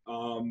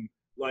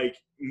 Like,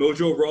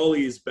 Mojo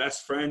Rawley is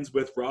best friends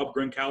with Rob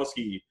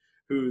Gronkowski,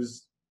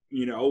 who's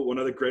one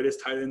of the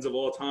greatest tight ends of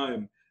all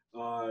time.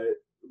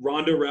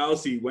 Ronda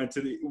Rousey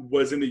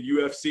was in the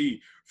UFC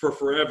for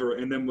forever,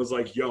 and then was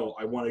like, yo,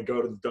 I want to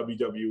go to the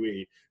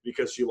WWE,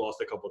 because she lost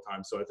a couple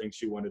times. So I think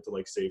she wanted to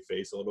like save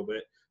face a little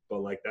bit,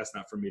 but like, that's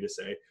not for me to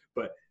say.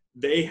 But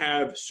they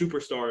have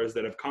superstars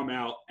that have come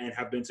out and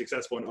have been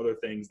successful in other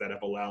things that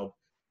have allowed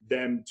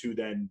them to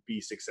then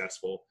be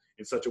successful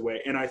in such a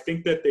way. And I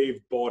think that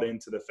they've bought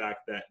into the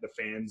fact that the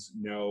fans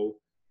know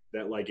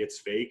that like it's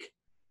fake,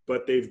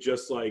 but they've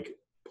just like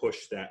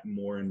pushed that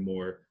more and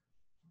more.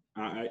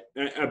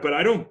 But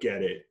I don't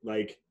get it.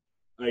 Like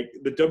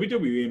the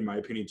WWE, in my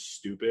opinion, is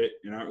stupid,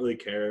 and I don't really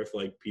care if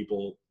like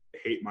people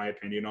hate my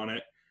opinion on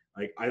it.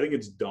 Like, I think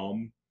it's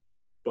dumb,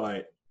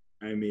 but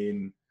I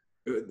mean,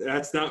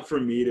 that's not for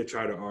me to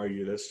try to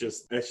argue. That's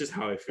just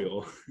how I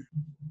feel.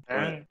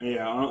 But,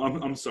 yeah,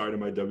 I'm sorry to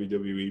my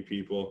WWE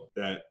people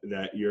that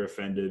you're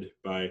offended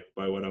by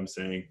what I'm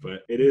saying,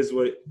 but it is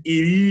what it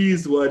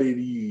is.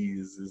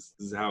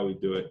 is how we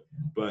do it.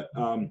 But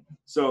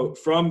so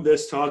from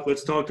this talk,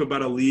 let's talk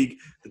about a league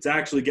that's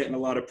actually getting a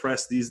lot of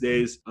press these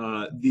days.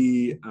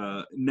 The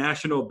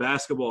National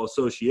Basketball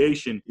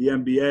Association, the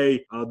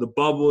NBA. The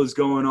bubble is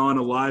going on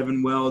alive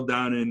and well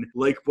down in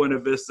Lake Buena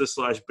Vista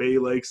 / Bay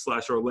Lake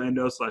 /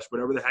 Orlando /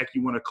 whatever the heck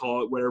you want to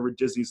call it, wherever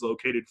Disney's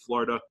located,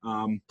 Florida.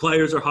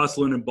 Players are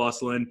hustling and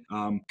bustling.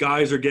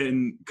 Guys are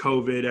getting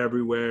COVID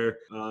everywhere.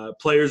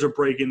 Players are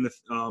breaking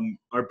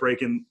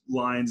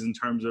lines in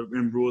terms of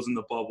rules in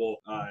the bubble.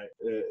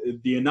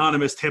 The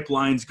anonymous tip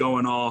line's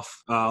going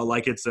off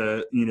like it's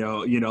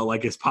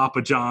like it's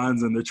Papa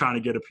John's and they're trying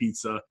to get a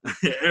pizza.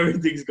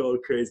 Everything's going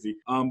crazy.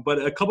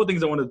 But a couple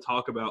things I wanted to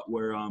talk about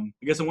were I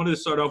guess I wanted to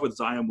start off with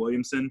Zion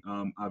Williamson,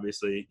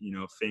 obviously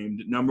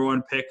famed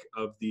 #1 pick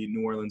of the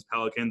New Orleans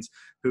Pelicans,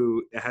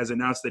 who has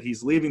announced that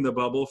he's leaving the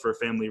bubble for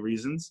family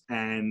reasons,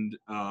 and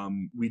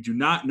we do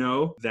not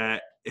know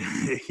that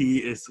he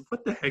is.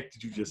 What the heck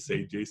did you just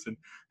say, Jason?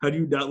 How do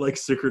you not like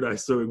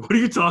synchronized swimming? What are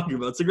you talking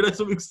about? Synchronized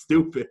swimming's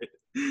stupid.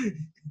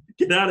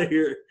 Get out of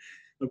here.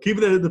 I'm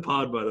keeping that in the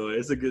pod, by the way.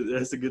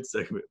 That's a good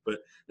segment. But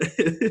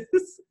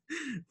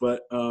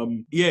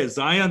yeah,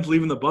 Zion's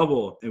leaving the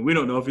bubble, and we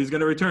don't know if he's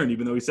going to return,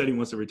 even though he said he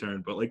wants to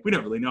return. But we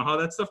don't really know how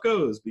that stuff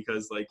goes,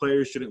 because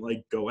players shouldn't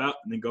go out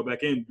and then go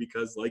back in,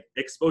 because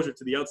exposure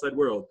to the outside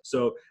world.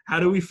 So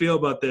how do we feel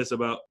about this?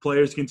 About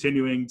players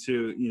continuing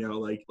to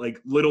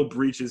little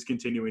breaches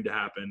continuing to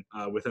happen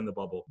within the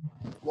bubble?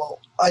 Well,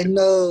 I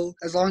know,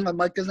 as long as my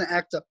mic doesn't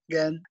act up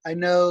again, I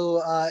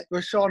know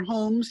Rashawn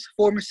Holmes,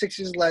 former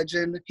Sixers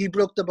legend, he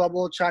broke the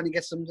bubble trying to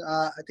get some,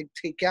 I think,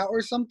 takeout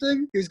or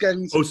something. He was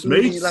getting some food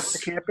when he left the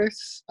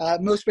campus.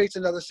 Most Bates,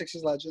 another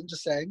Sixers legend,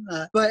 just saying.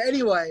 But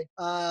anyway,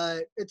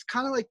 it's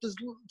kind of there's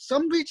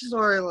some breaches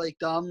are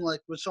dumb,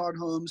 like Rashawn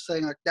Holmes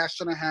saying that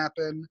shouldn't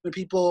happen. When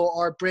people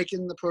are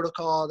breaking the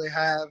protocol, they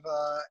have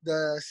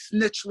the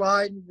snitch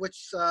line,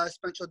 which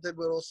Spencer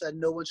Dinwiddie said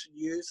no one should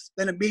use.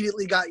 Then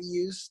immediately got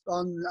used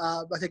on,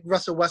 I think,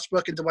 Russell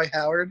Westbrook and Dwight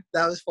Howard.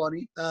 That was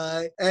funny.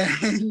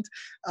 And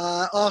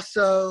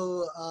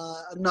also,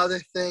 another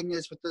thing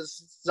is with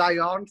this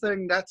Zion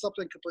thing, that's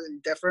something completely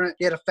different.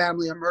 He had a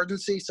family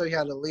emergency, so he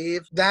had to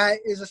leave. That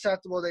is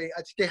acceptable. I think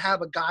they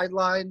have a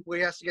guideline where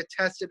he has to get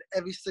tested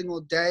every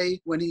single day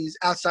when he's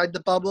outside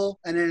the bubble,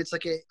 and then it's I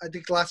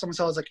think the last time I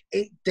saw it was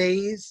 8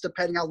 days,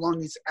 depending how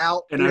long he's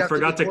out. And I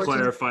forgot to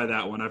clarify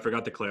that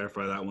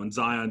one.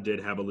 Zion did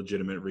have a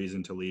legitimate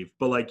reason to leave,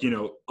 but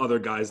other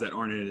guys that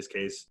aren't in his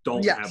case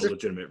don't have a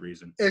legitimate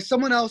reason. If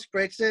someone else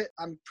breaks it,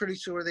 I'm pretty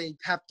sure they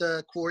have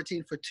to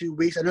quarantine for 2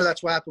 weeks. I know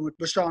that's what happened with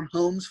Rashawn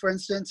Holmes, for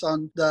instance,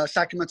 on the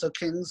Sacramento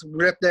Kings.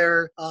 Ripped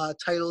their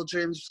title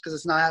dreams because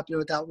it's not happening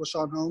without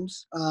Rashawn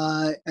Holmes,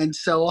 and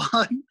so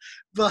on.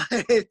 But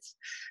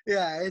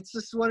it's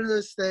just one of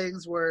those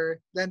things where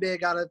the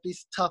NBA got to be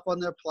tough on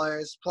their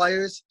players.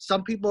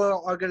 Some people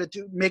are going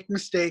to make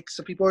mistakes.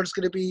 Some people are just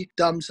going to be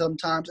dumb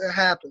sometimes. It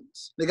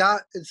happens.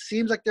 It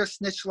seems like their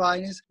snitch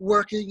line is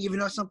working, even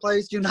though some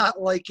players do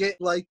not like it,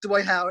 like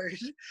Dwight Howard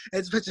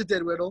and Spencer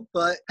Dinwiddie.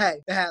 But hey,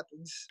 it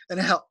happens, and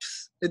it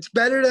helps. It's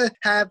better to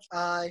have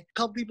a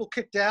couple people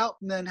kicked out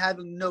than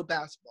having no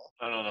basketball.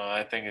 I don't know.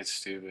 I think it's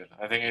stupid.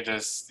 I think it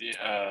just,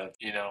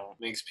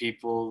 makes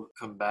people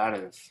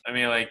combative. I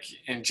mean,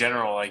 in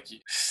general,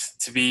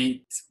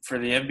 for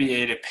the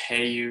NBA to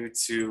pay you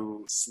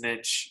to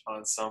snitch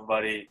on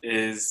somebody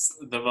is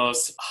the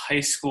most high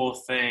school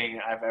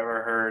thing I've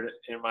ever heard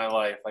in my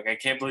life. I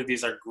can't believe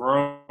these are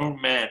grown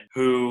men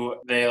who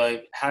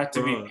they have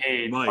to be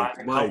paid.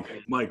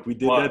 Mike, we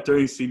did that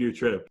during senior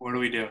trip. What do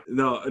we do?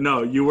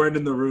 No, you weren't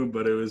in the room,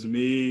 but it was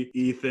me,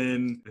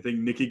 Ethan, I think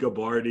Nikki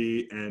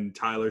Gabardi, and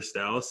Tyler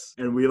Stouse,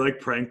 and we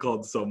prank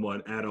called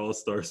someone at All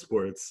Star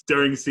Sports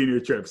during senior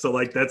trip. So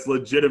that's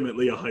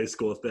legitimately a high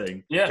school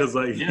thing. Yeah. Because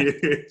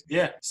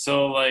yeah.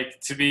 So I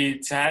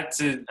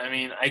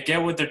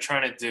get what they're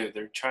trying to do.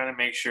 They're trying to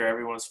make sure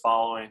everyone's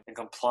following and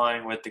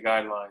complying with the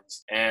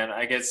guidelines. And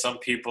I get some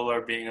people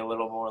are being a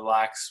little more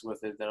lax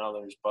with it than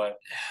others. But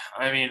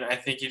I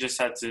think you just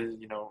have to,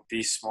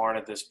 be smart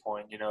at this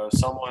point. If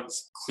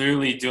someone's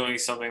clearly doing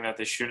something that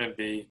they shouldn't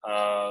be,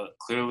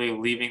 clearly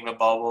leaving the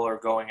bubble or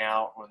going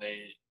out when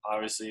they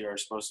obviously are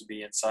supposed to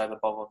be inside the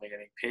bubble and they're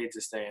getting paid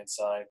to stay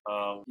inside.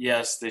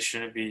 Yes, they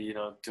shouldn't be,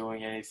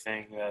 doing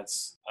anything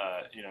that's,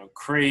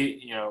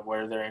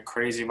 where they're in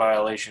crazy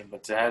violation,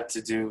 but to have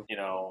to do,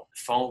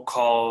 phone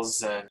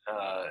calls and,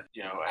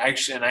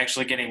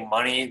 actually getting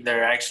money,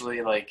 they're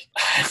actually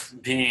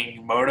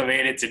being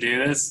motivated to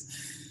do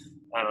this.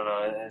 I don't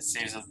know. It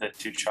seems a bit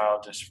too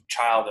childish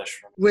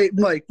for me. Wait,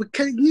 Mike, but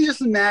can you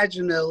just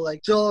imagine though,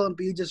 Joel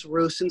Embiid just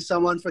roasting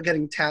someone for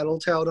getting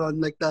tattletailed on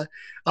the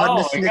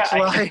snitch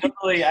line?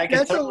 I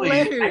can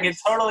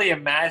totally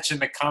imagine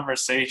the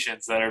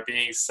conversations that are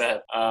being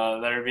said,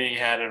 that are being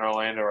had in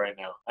Orlando right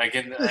now. I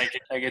can't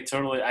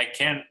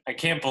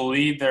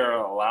believe they're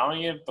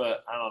allowing it,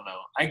 but I don't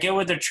know. I get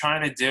what they're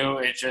trying to do.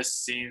 It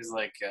just seems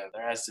like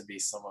there has to be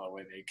some other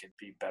way they can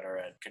be better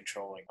at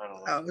controlling. I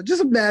don't know.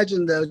 Just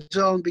imagine though,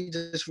 Joel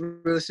Embiid just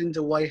roasting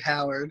Dwight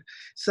Howard,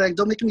 saying,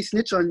 "Don't make me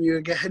snitch on you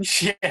again."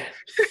 Yeah.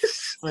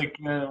 Like,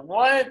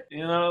 what?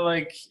 You know,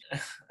 like,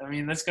 I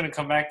mean, that's going to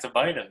come back to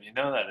bite him. You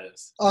know that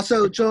is.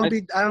 Also, Joel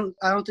Embiid,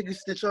 I don't think he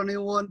snitched on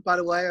anyone, by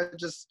the way. I'm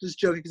just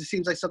joking because it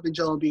seems like something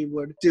Joel Embiid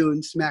would do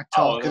and smack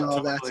talk and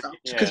all that stuff.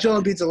 Because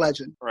Joel Embiid's a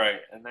legend. Right,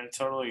 and they're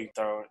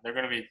they're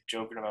going to be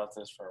joking about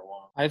this for a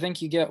while. I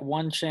think you get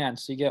one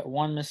chance. You get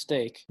one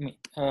mistake.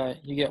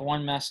 You get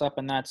one mess up,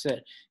 and that's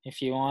it.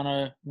 If you want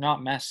to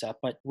not mess up,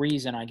 but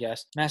reason, I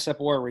guess. Mess up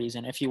or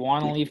reason. If you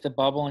want to leave the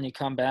bubble and you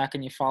come back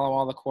and you follow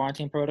all the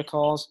quarantine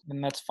protocols,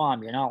 then that's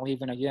fine. You're not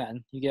leaving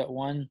again. You get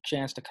one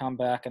chance to come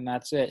back, and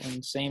that's it.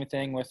 And same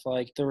thing with,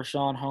 like, the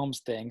Rashawn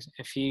Holmes things.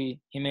 If he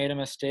made a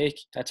mistake,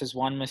 that's his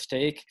one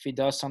mistake. If he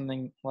does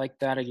something like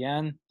that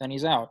again, then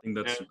he's out.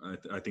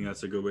 I think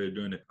that's a good way of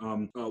doing it.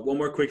 One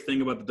more quick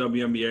thing about the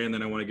WNBA, and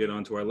then I want to get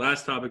on to our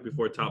last topic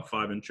before top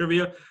 5 in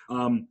trivia.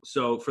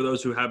 So for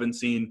those who haven't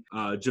seen,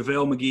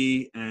 JaVale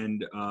McGee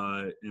and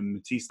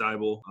Matisse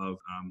Thybulle of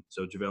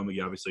so JaVale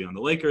McGee obviously on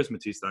the Lakers,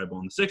 Matisse Thybulle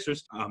on the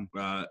Sixers.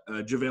 JaVale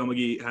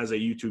McGee has a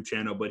YouTube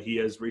channel, but he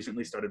has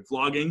recently started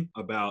vlogging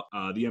about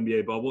the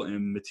NBA bubble,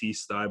 and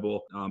Matisse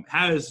Thybulle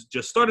has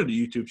just started a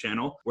YouTube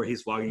channel where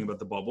he's vlogging about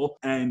the bubble,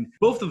 and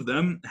both of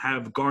them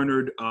have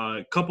garnered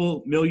a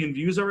couple million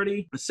views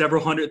already,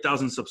 several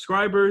 100,000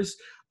 subscribers.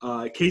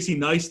 Casey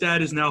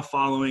Neistat is now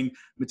following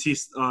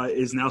Matisse,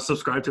 is now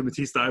subscribed to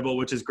Matisse Thybulle,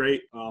 which is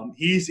great.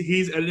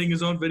 He's editing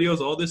his own videos,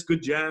 all this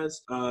good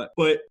jazz.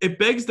 But it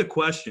begs the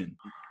question,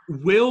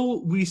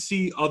 will we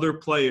see other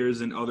players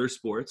in other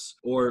sports,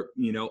 or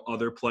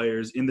other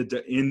players in the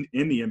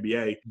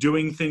NBA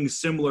doing things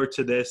similar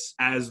to this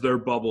as their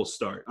bubbles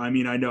start? I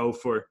mean, I know,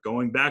 for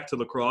going back to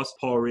lacrosse,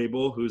 Paul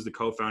Rabel, who's the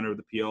co-founder of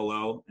the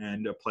PLL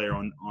and a player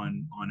on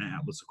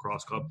Atlas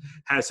Lacrosse Club,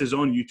 has his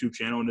own YouTube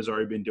channel and has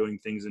already been doing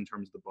things in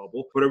terms of the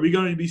bubble. But are we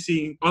going to be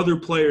seeing other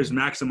players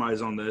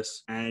maximize on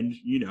this? And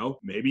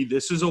maybe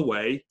this is a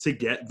way to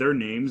get their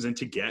names and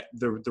to get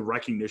the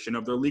recognition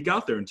of their league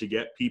out there, and to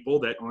get people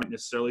that aren't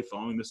necessarily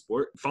following the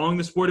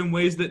sport in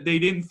ways that they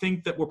didn't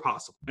think that were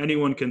possible.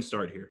 Anyone can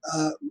start here.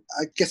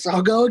 I guess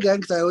I'll go again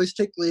because I always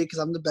take lead because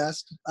I'm the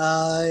best.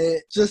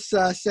 Just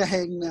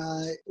saying,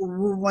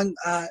 one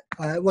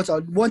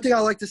thing I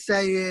like to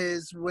say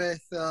is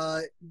with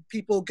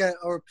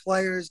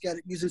players get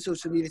using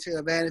social media to their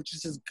advantage,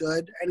 this is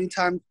good.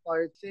 Anytime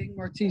players seeing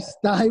Matisse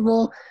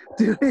Thybulle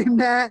doing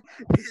that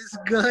is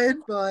good.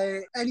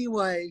 But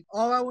anyway,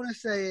 all I want to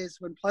say is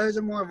when players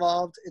are more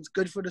involved, it's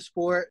good for the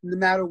sport. No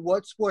matter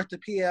what sport, the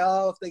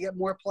PL, if they get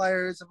more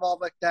players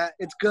involved like that,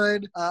 it's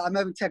good. I'm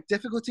having tech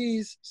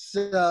difficulties,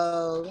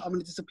 so I'm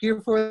going to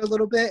disappear for a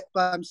little bit,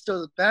 but I'm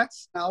still the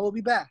best. I will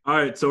be back. All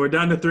right, so we're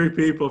down to 3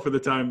 people for the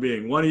time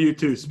being. One of you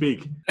two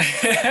speak.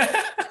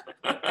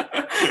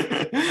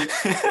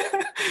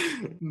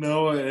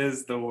 Noah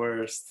is the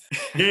worst.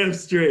 Damn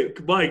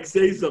straight. Mike,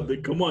 say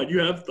something. Come on, you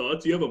have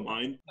thoughts. You have a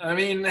mind. I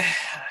mean,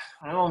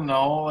 I don't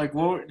know. Like,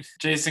 what?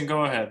 Jason,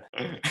 go ahead.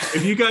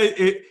 If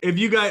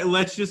you guys,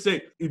 let's just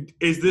say,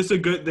 is this a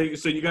good thing?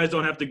 So you guys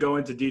don't have to go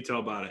into detail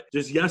about it.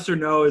 Just yes or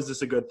no. Is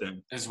this a good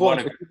thing? Is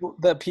what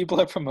that people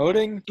are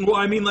promoting? Well,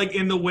 I mean, like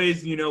in the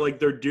ways like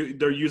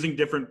they're using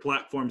different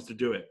platforms to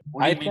do it.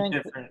 What do you mean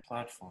different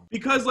platforms?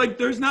 Because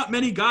there's not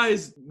many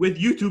guys with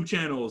YouTube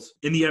channels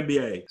in the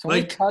NBA. Can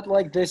we cut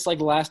this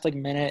last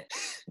minute?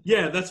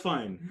 Yeah, that's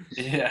fine.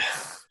 Yeah.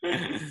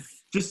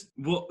 Just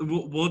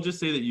we'll just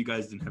say that you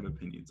guys didn't have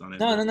opinions on it.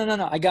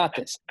 No. I got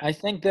this. I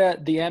think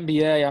that the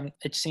NBA,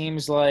 it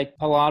seems like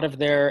a lot of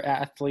their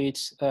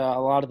athletes, a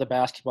lot of the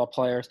basketball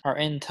players are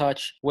in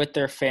touch with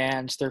their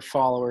fans, their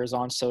followers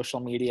on social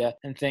media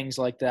and things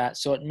like that.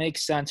 So it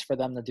makes sense for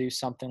them to do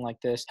something like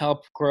this,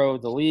 help grow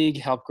the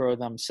league, help grow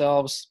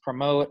themselves,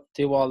 promote,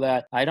 do all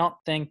that. I don't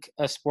think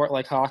a sport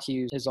like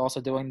hockey is also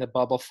doing the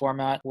bubble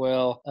format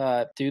will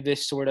do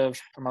this sort of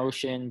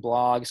promotion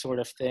blog sort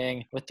of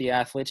thing with the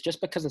athletes,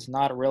 just because it's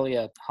not really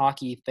a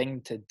hockey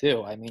thing to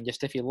do. I mean,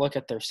 just if you look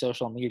at their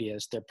social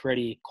medias, they're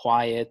pretty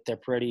quiet. They're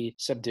pretty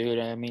subdued.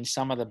 I mean,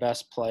 some of the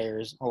best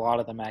players, a lot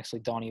of them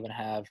actually don't even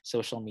have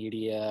social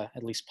media,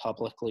 at least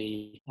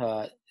publicly.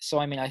 So,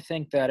 I mean, I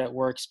think that it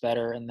works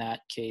better in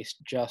that case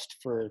just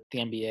for the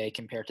NBA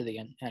compared to the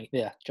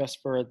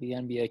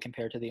NBA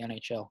compared to the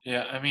NHL.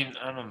 Yeah, I mean,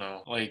 I don't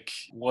know. Like,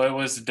 what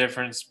was the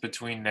difference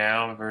between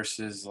now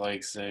versus,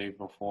 say,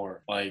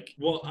 before?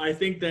 Well, I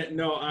think that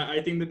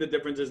the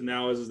difference is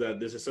now is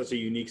that this is such a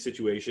unique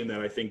situation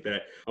that I think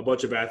that a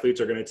bunch of athletes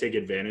are going to take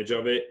advantage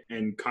of it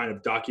and kind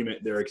of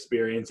document their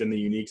experience in the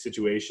unique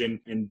situation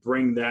and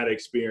bring that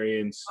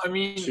experience to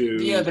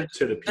the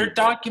people. They're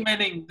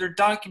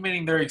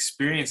documenting their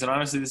experience. And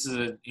obviously this is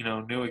a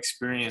new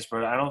experience,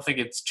 but I don't think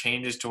it's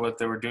changes to what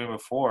they were doing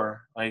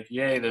before.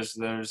 There's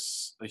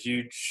a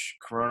huge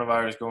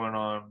coronavirus going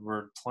on.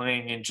 We're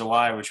playing in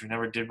July, which we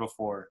never did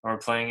before. Or we're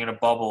playing in a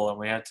bubble, and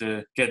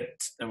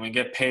we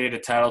get paid a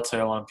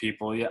tattletale on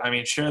people. Yeah, I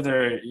mean, sure,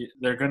 they're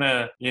going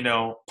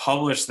gonna,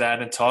 publish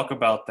that and talk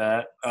about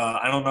that.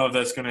 I don't know if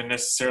that's gonna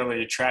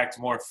necessarily attract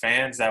more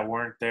fans that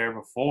weren't there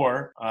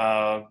before,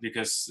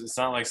 because it's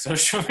not like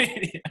social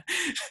media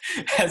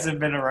hasn't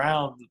been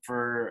around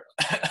for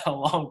a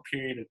long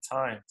period of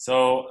time.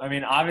 So, I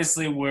mean,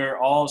 obviously we're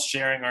all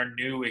sharing our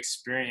new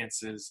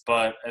experiences,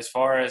 but as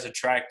far as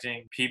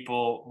attracting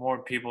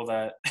more people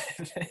that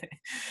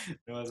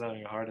I was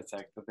having a heart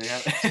attack, but they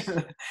have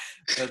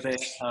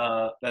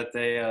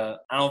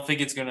I don't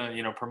think it's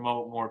gonna,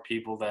 promote more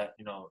people that,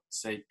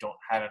 say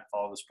haven't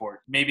followed the sport.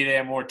 Maybe they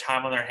have more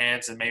time on their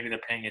hands and maybe they're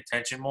paying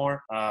attention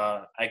more.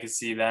 I could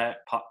see that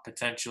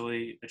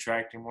potentially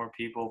attracting more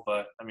people,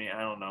 but I mean,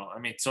 I don't know. I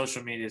mean,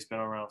 social media has been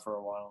around for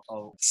a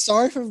while.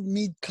 Sorry for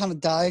me kind of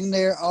dying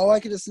there. All I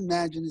can just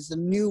imagine is the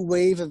new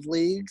wave of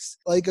leagues,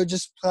 like are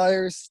just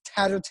players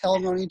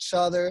tattletelling on each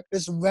other,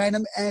 just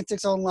random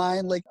antics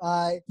online, like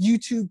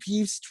YouTube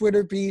beefs,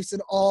 Twitter beefs,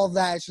 and all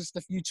that. It's just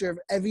the future of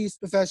every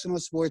professional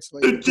sports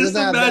league. Just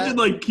imagine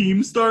like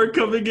Keemstar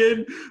coming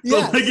in.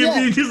 But if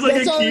you just like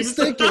that's a what I was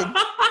thinking.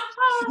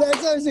 That's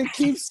what I was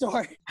thinking,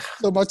 Keemstar.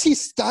 So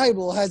Matisse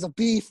Steibel has a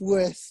beef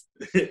with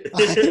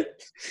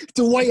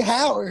Dwight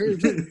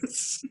Howard.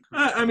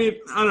 I mean,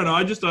 I don't know.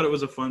 I just thought it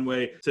was a fun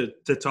way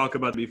to talk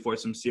about before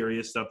some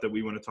serious stuff that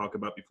we want to talk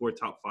about before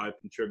top 5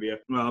 in trivia.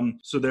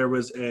 So there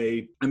was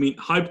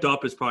hyped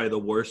up is probably the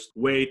worst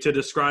way to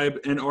describe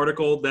an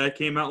article that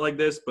came out like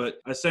this, but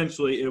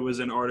essentially it was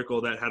an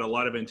article that had a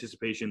lot of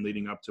anticipation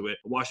leading up to it.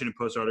 A Washington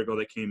Post article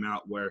that came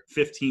out where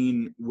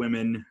 15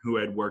 women who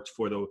had worked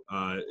for the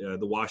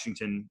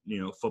Washington,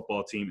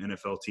 football team,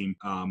 NFL team,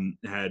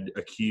 had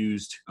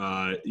accused,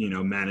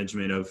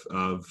 management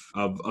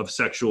of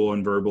sexual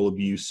and verbal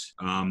abuse.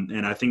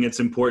 And I think it's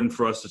important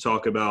for us to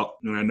talk about,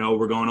 and I know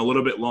we're going a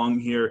little bit long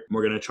here.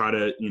 We're going to try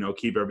to,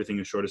 keep everything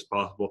as short as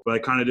possible. But I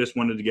kind of just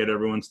wanted to get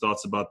everyone's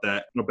thoughts about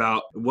that,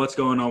 about what's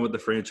going on with the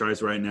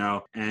franchise right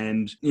now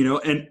and,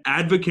 and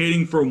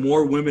advocating for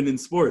more women in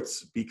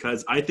sports,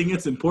 because I think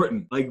it's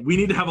important. Like, we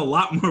need to have a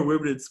lot more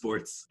women in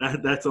sports.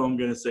 That's all I'm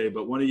going to say.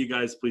 But one of you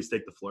guys, please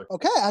take the floor.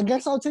 Okay, I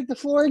guess I'll take the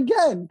floor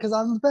again because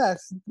I'm the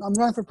best. I'm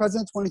running for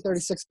president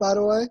 2036, by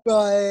the way.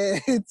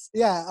 But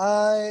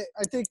I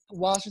think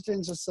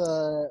Washington's just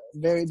a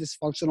very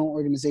dysfunctional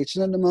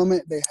organization at the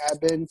moment. They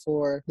have been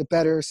for the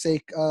better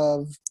sake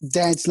of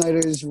Dan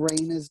Snyder's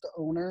reign as the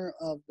owner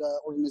of the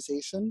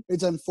organization.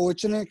 It's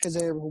unfortunate because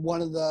they were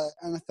one of the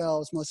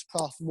NFL's most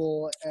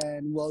profitable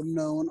and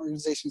well-known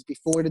organizations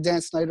before the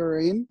Dan Snyder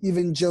reign.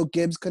 Even Joe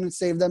Gibbs couldn't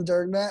save them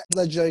during that.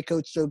 Legendary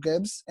coach Joe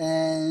Gibbs.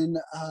 And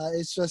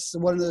it's just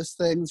one of those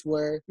things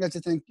where you have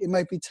to think it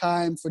might be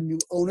time for new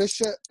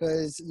ownership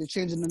because they're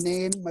changing the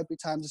name. It might be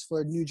time just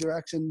for a new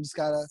direction. Just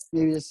gotta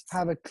maybe just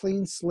have a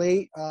clean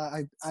slate.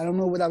 I don't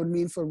know what that would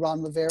mean for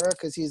Ron Rivera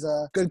because he's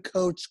a good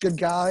coach, good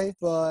guy,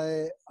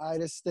 but I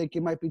just think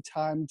it might be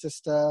time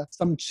just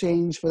some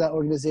change for that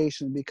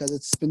organization because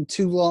it's been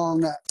too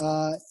long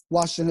that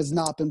Washington has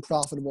not been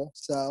profitable.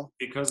 So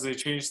because they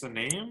changed the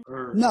name,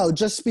 or no,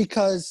 just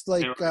because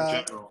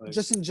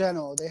just in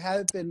general, they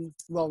haven't been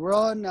well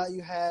run. Now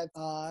you have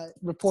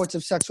reports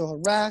of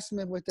sexual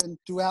harassment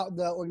throughout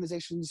the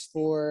organizations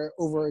for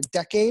over a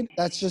decade.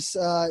 That's just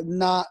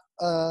not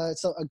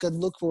a good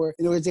look for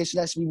an organization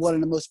that should be one of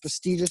the most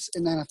prestigious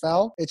in the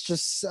NFL. It's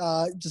just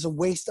a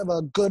waste of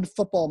a good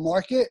football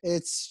market.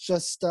 It's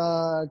just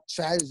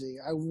tragedy.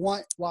 I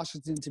want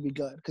Washington to be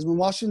good because when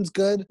Washington's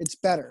good, it's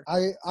better.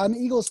 I'm an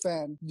Eagles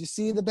fan. You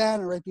see the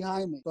banner right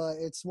behind me, but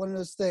it's one of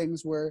those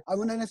things where I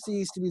want NFC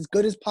East to be as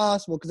good as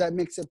possible because that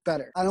makes it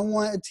better. I don't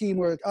want a team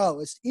where it's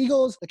the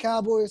Eagles, the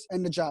Cowboys,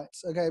 and the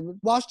Giants. Okay,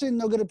 Washington,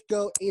 they're gonna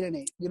go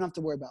 8-8. You don't have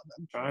to worry about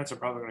them. Giants are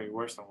probably gonna be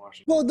worse than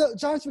Washington. Well, the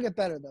Giants will get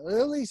better though.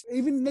 At least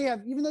even though they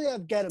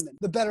have Gettleman,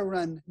 the better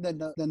run than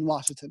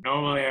Washington.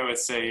 Normally, I would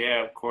say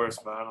yeah, of course,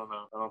 but I don't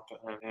know.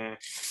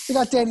 They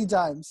got Danny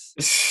Dimes.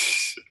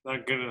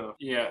 Not good enough.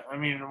 Yeah, I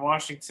mean, in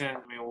Washington,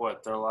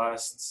 their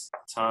last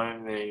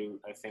time they,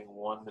 I think,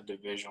 won the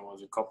division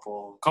was a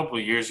couple of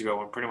years ago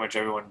when pretty much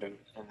everyone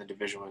in the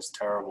division was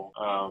terrible.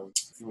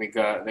 They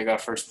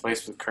got first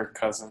place with Kirk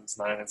Cousins,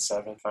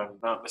 9-7, if I'm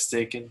not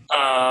mistaken.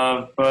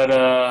 I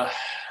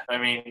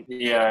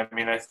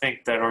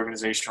think that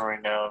organization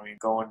right now, we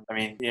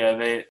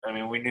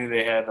knew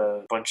they had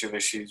a bunch of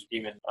issues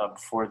even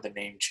before the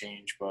name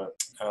change, but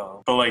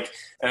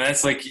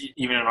that's like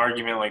even an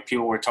argument, like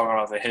people were talking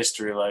about the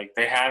history, like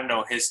they have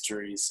no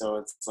history, so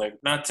it's like,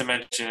 not to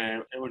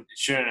mention it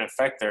shouldn't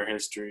affect their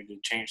history to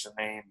change the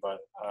name, but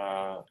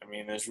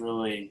there's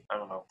really, I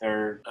don't know,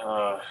 they're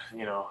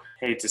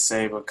hate to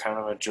say, but kind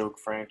of a joke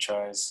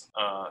franchise,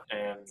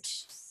 and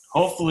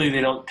Hopefully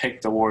they don't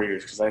pick the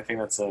Warriors because I think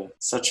that's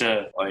such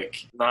a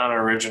not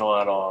original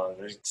at all.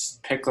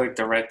 Just pick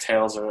the Red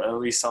Tails or at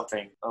least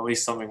something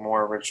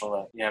more original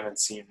that you haven't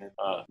seen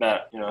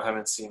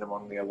haven't seen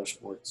among the other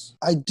sports.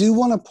 I do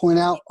want to point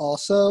out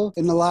also,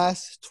 in the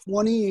last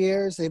 20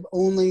 years, they've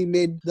only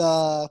made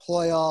the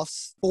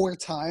playoffs 4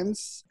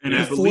 times. And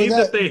I believe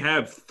that they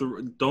have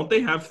don't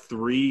they have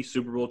 3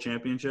 Super Bowl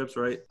championships,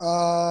 right?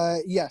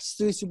 Yes,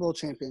 3 Super Bowl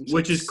championships.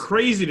 Which is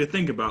crazy to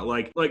think about.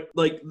 Like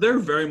they're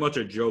very very much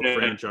a joke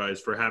franchise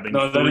for having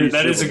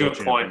that is a good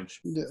point.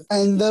 Yeah.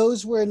 And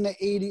those were in the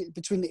 80s,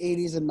 between the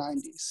 80s and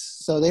 90s.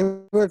 So they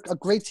were a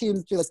great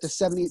team through the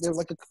 70s. They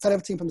were a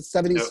competitive team from the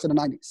 70s to the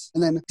 90s.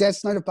 And then Dan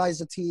Snyder buys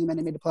the team and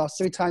they made the playoffs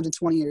 3 times in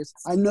 20 years.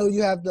 I know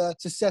you have the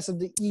success of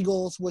the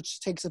Eagles, which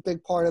takes a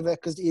big part of it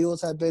because the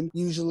Eagles have been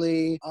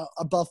usually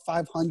above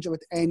 500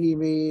 with Andy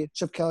Reid,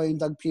 Chip Kelly, and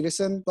Doug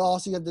Peterson. But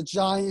also you have the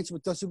Giants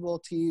with the Super Bowl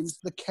teams,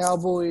 the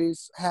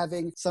Cowboys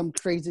having some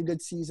crazy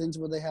good seasons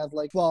where they have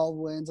 12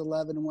 wins,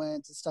 11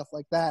 wins, and stuff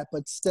like that.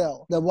 But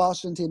still, the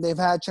Washington team, they've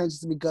had chances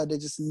to be good.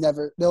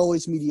 They're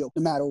always mediocre,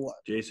 no matter what.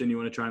 Jason, you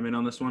want to chime in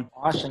on this one?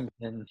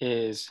 Washington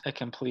is a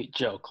complete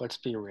joke. Let's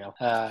be real.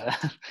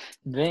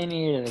 They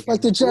need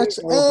the Jets.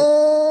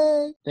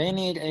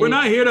 We're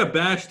not here to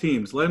bash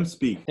teams. Let them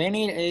speak. They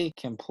need a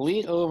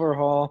complete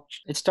overhaul.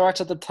 It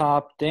starts at the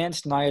top. Dan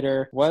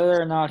Snyder,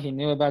 whether or not he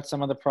knew about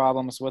some of the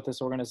problems with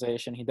this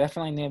organization, he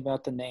definitely knew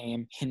about the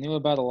name. He knew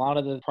about a lot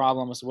of the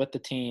problems with the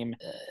team.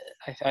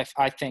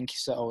 I think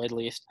so, at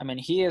least. I mean,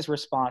 he is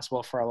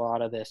responsible for a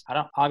lot of this.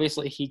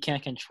 Obviously, he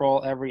can't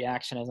control every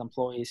action his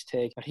employees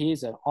take, but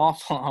he's an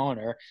awful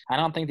owner. I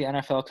don't think the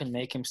NFL can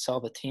make him sell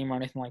the team or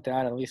anything like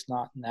that, at least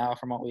not now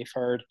from what we've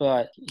heard.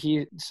 But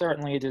he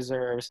certainly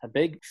deserves a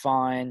big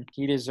fine.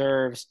 He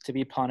deserves to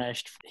be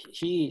punished.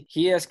 He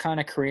has kind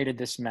of created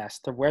this mess.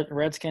 The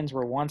Redskins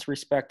were once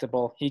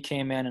respectable. He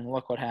came in and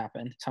look what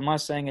happened. So I'm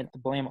not saying the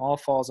blame all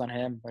falls on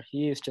him, but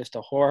he is just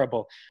a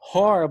horrible,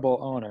 horrible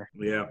owner.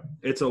 Yeah,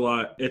 it's a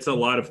lot. It's a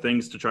lot of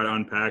things to try to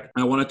unpack.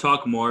 I want to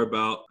talk more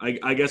about,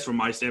 I guess from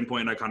my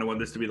standpoint, I kind of want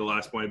this to be the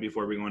last point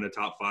before we go into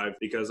top 5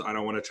 because I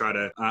don't want to try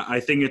to, I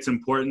think it's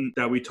important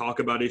that we talk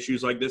about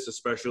issues like this,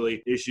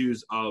 especially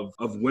issues of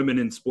women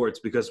in sports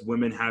because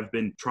women have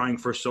been trying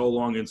for so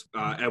long. And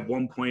at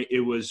one point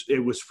it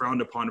was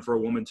frowned upon for a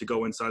woman to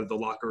go inside of the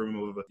locker room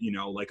of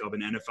of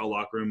an NFL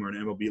locker room or an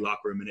MLB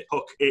locker room. And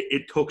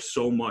it took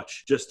so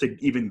much just to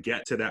even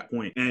get to that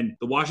point. And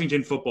the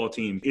Washington football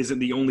team isn't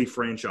the only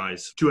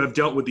franchise to have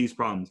dealt with these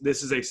problems.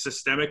 This is a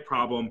systemic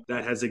problem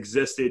that has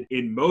existed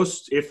in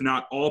most, if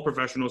not all,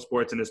 professional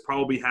sports and has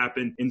probably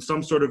happened in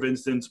some sort of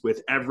instance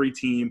with every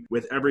team,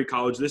 with every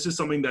college. This is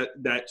something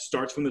that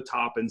starts from the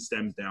top and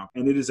stems down.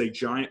 And it is a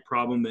giant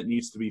problem that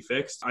needs to be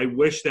fixed. I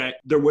wish that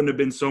there wouldn't have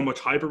been so much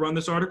hype around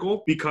this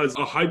article because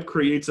a hype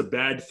creates a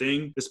bad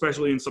thing,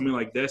 especially in something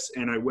like this.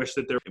 And I wish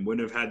that there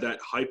wouldn't have had that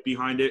hype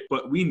behind it.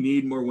 But we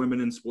need more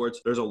women in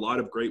sports. There's a lot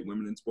of great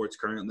women in sports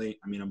currently.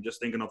 I mean, I'm just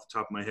thinking off the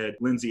top of my head,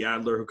 Lindsay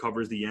Adler, who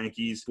covers the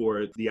Yankees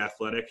for The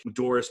Athletic,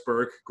 Doris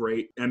Burke,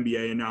 great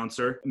NBA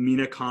announcer,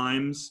 Mina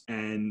Kimes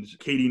and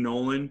Katie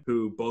Nolan,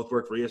 who both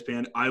work for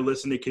ESPN. I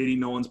listen to Katie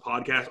Nolan's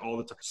podcast all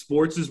the time.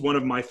 Sports is one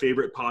of my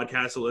favorite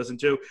podcasts to listen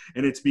to,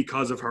 and it's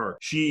because of her.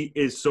 She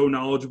is so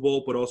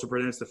knowledgeable, but also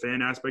presents the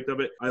fan aspect of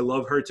it. I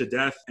love her to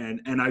death,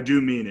 and I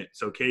do mean it.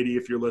 So Katie,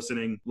 if you're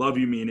listening, love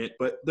you, mean it.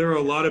 But there are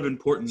a lot of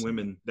important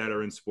women that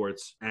are in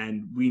sports,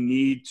 and we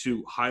need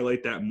to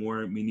highlight that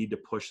more. We need to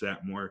push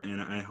that more,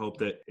 and I hope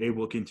that it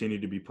will continue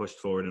to be pushed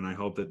forward, and I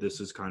hope that this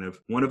is kind of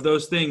one of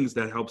those things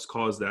that helps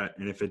cause that.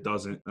 And if it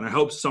doesn't, and I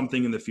hope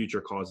something in the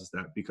future causes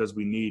that, because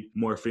we need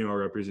more female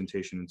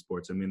representation in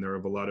sports. I mean, there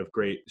are a lot of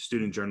great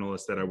student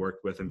journalists that I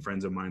worked with and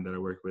friends of mine that I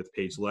worked with,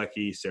 Paige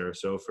Leckie, Sarah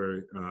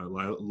Sofer,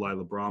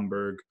 Lila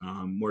Bromberg,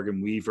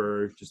 Morgan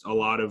Weaver, just a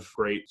lot of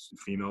great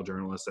female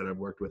journalists that I've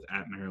worked with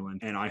at Maryland.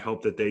 And I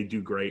hope that they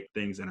do great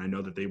things, and I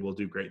know that they will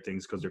do great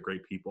things because they're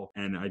great people.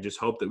 And I just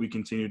hope that we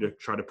continue to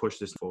try to push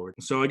this forward.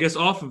 So I guess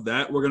off of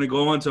that, we're going to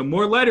go on to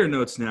more lighter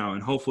notes now,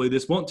 and hopefully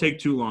this won't take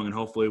too long, and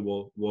hopefully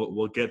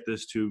we'll get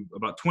this to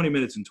about 20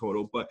 minutes in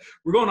total. But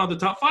we're going on the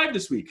top 5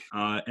 this week.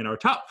 And our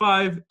top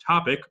 5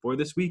 topic for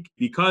this week,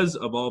 because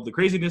of all the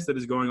craziness that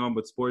is going on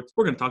with sports,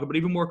 we're going to talk about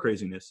even more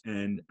craziness.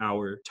 And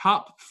our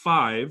top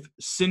 5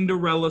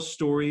 Cinderella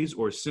stories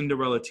or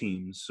Cinderella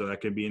teams. So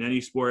that could be in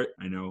any sport.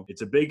 I know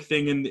it's a big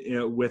thing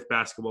with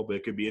basketball, but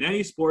it could be in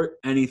any sport,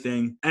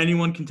 anything.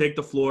 Anyone can take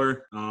the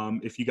floor.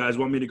 If you guys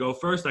want me to go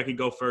first, I can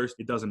go first.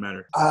 It doesn't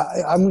matter.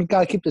 I'm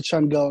got to keep the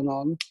trend going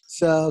on.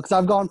 So, because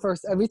I've gone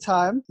first every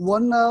time.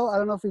 One, though, I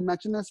don't know if we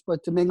mentioned this, but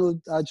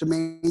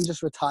Jermaine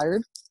just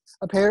retired.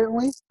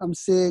 apparently. I'm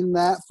seeing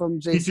that from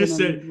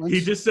Jason. He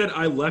just said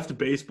I left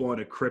baseball in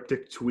a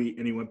cryptic tweet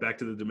and he went back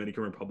to the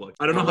Dominican Republic.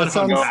 I don't know how That to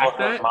sounds- unpack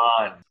that.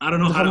 I don't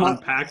know how to Herman-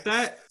 unpack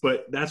that,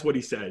 but that's what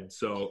he said.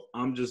 So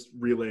I'm just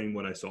relaying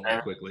what I saw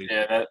quickly.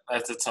 Yeah,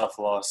 that's a tough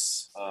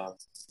loss.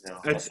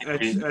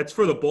 That's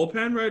for the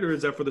bullpen, right? Or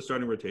is that for the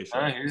starting rotation?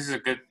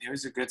 He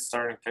was a good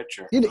starting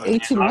pitcher. He had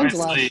 18 wins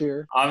last Obviously-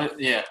 year.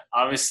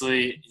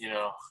 Obviously,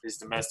 his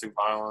domestic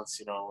violence,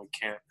 we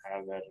can't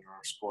have that in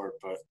our sport.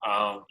 But,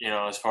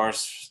 as far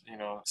as,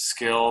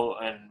 skill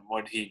and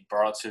what he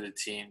brought to the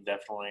team,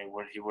 definitely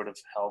what he would have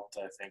helped,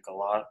 I think, a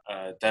lot.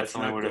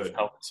 Definitely would have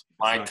helped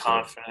my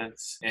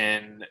confidence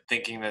in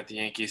thinking that the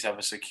Yankees have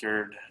a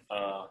secured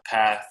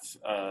path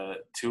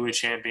to a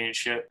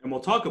championship. And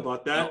we'll talk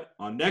about that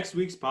on next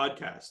week's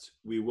podcast.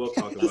 We will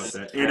talk about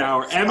that in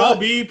our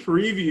MLB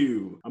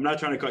preview. I'm not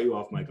trying to cut you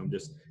off, Mike. I'm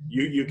just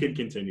you can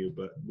continue,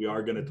 but we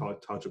are going to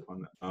touch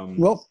upon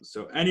that.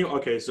 So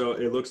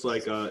it looks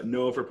like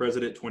Noah for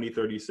President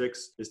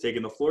 2036 is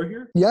taking the floor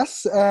here.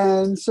 Yes,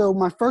 and so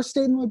my first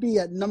statement would be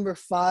at number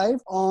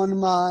 5 on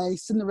my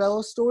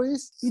Cinderella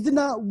stories. He did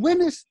not win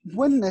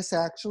this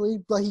actually,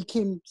 but he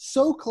came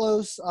so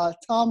close.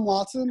 Tom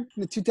Watson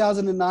in the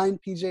 2009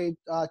 PGA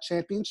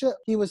Championship.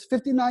 He was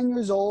 59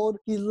 years old.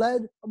 He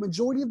led a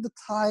majority of the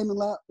time and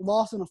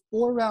lost in a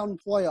 4-round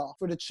playoff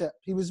for the chip.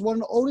 He was one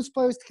of the oldest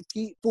players to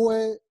compete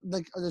for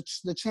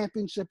the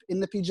championship in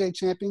the PGA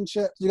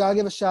Championship. So you gotta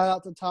give a shout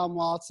out to Tom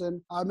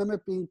Watson. I remember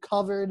it being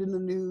covered in the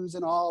news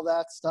and all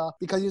that stuff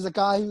because he was a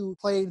guy who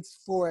played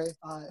for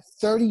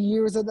 30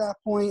 years at that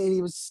point, and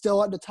he was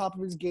still at the top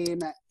of his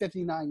game at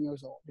 59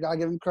 years old. You gotta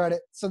give him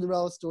credit.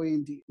 Cinderella story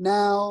indeed.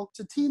 Now,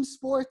 to team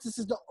sports, this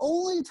is the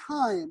only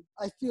time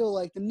I feel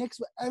like the Knicks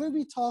will ever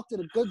be talked in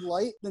a good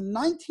light. The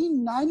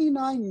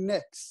 1999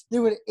 Knicks, they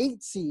were the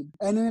 8th seed,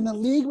 and they're in a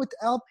league with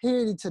Al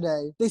Parody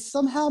today. They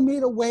somehow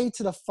made a way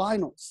to the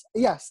finals.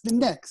 Yes, the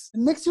Knicks.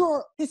 The Knicks who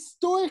are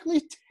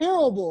historically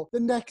terrible the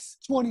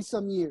next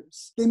 20-some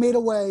years. They made a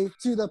way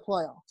to the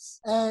playoffs.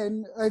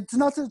 And it's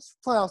not to the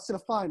playoffs, to the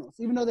finals.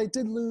 Even though they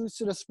did lose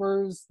to the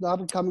Spurs, the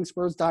up-and-coming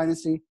Spurs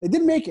dynasty, they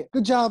did make it.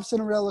 Good job,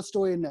 Cinderella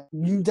story in there.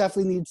 You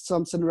definitely need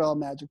some Cinderella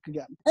magic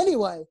again.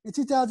 Anyway, in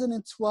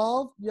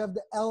 2012, you have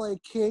the LA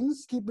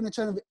Kings, keeping a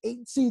trend of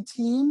 8 seed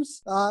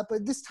teams.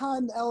 But this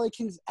time, the LA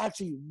Kings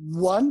actually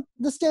won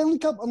the Stanley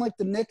Cup, unlike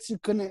the Knicks, who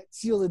couldn't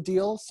seal the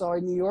deal.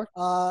 Sorry, New York.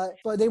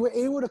 But they were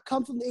able to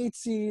come from the 8th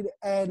seed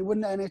and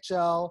win the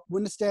NHL,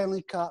 win the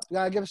Stanley Cup. You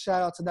gotta give a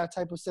shout out to that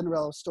type of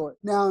Cinderella story.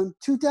 Now, in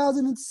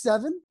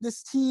 2007,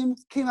 this team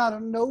came out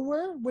of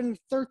nowhere, winning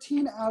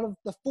 13 out of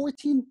the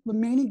 14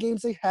 remaining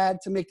games they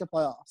had to make the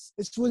playoffs.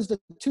 This was the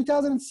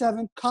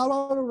 2007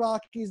 Colorado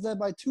Rockies, led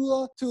by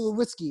Tula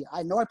Tulowitzki.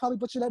 I know I probably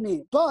butchered that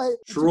name, but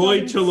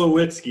Troy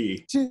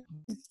Tulowitzki.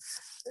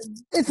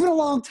 It's been a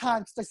long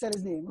time since I said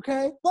his name,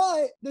 okay?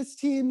 But this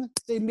team,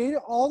 they made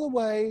it all the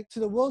way to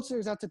the World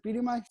Series after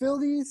beating my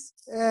Phillies,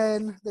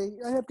 and they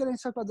ended up getting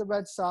struck by the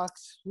Red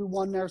Sox, who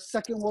won their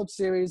second World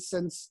Series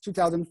since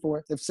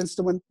 2004. They've since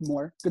to win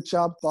more. Good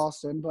job,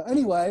 Boston. But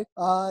anyway,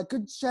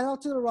 good shout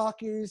out to the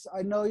Rockies.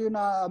 I know you're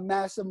not a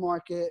massive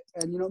market,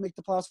 and you don't make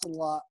the playoffs a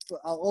lot, but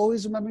I'll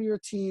always remember your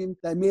team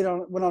that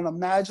went on a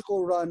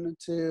magical run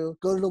to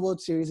go to the World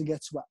Series and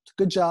get swept.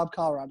 Good job,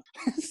 Colorado.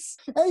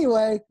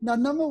 Anyway, now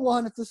number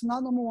 1, if this is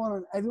not number 1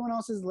 on everyone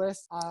else's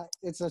list,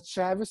 it's a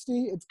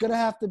travesty. It's going to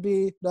have to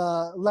be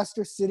the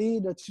Leicester City,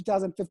 the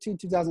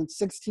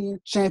 2015-2016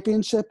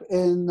 championship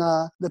in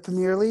the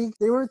Premier League.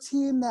 They were a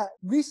team that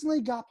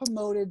recently got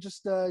promoted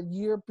just a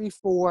year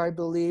before, I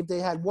believe. They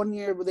had 1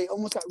 year where they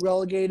almost got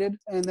relegated,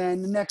 and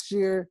then the next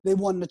year they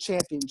won the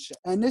championship.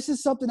 And this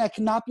is something that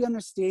cannot be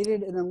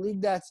understated in a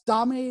league that's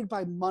dominated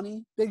by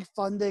money, big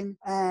funding,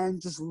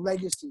 and just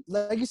legacy.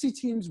 Legacy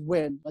teams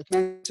win, like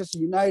Manchester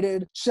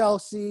United,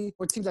 Chelsea,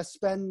 or teams that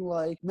spend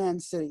like Man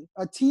City.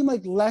 A team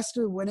like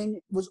Leicester winning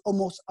was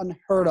almost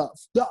unheard of.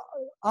 The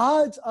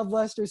odds of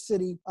Leicester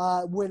City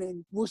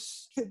winning were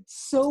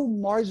so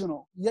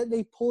marginal, yet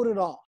they pulled it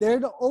off. They're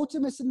the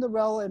ultimate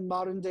Cinderella in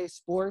modern day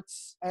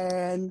sports,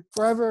 and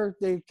forever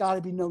they got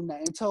to be known that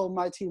until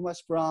my team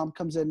West Brom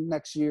comes in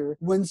next year,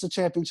 wins the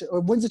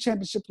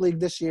championship league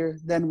this year,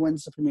 then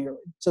wins the Premier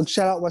League. So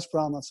shout out West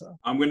Brom also.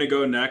 I'm going to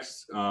go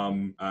next,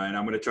 and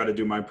I'm going to try to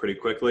do mine pretty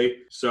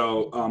quickly.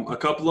 So a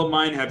couple of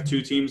mine have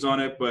 2 teams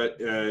on it, but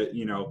they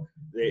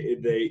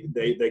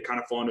kind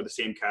of fall into the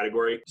same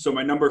category. So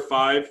my number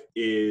 5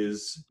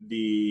 is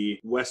the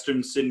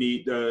Western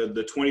Sydney,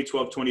 the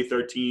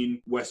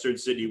 2012-2013 Western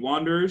Sydney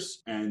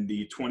Wanderers and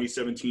the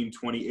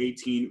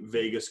 2017-2018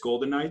 Vegas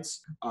Golden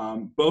Knights.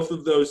 Both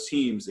of those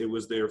teams, it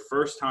was their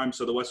first time.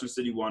 So the Western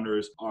Sydney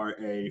Wanderers are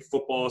a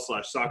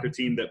football/soccer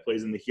team that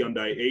plays in the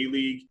Hyundai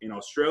A-League in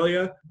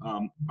Australia.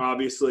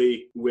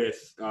 Obviously,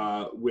 with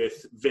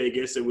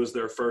Vegas, it was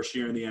their first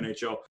year in the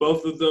NHL.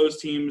 Both of those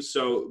teams,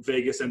 so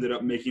Vegas ended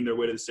up making their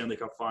way to the Stanley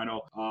Cup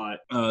final.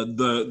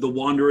 The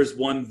Wanderers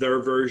won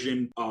their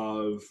version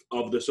of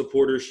the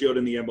Supporters Shield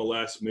in the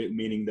MLS,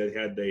 meaning they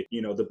had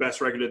the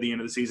best record at the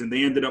end of the season.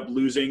 They ended up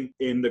losing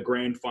in the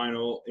grand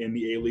final, in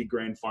the A-League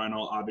grand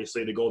final.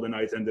 Obviously, the Golden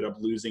Knights ended up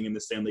losing in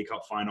the Stanley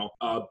Cup final.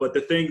 But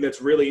the thing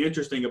that's really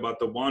interesting about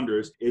the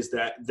Wanderers is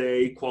that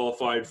they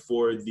qualified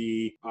for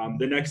the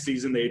next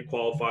season. They had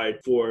qualified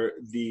for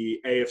the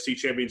AFC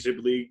Championship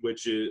League,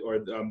 which is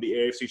the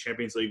AFC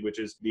Champions League, which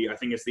is I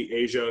think it's the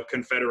Asia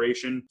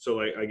Confederation.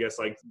 So I guess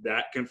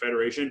that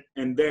confederation,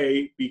 and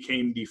they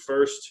became the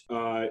first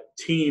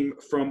team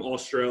from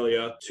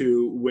Australia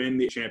to win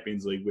the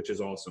Champions League, which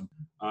is awesome.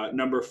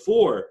 Number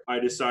 4, I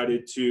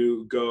decided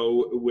to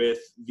go with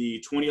the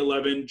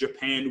 2011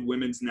 Japan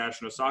women's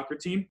national soccer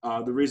team.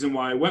 The reason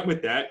why I went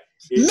with that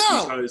is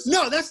because...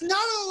 No, that's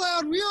not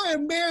allowed. We are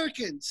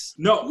Americans.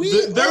 No,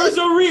 there is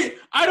a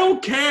I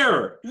don't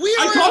care.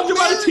 I talked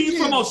about a team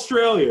from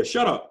Australia.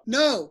 Shut up.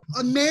 No,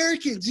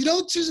 Americans. You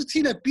don't choose a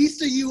team that beats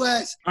the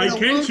U.S. I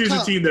can choose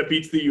a team that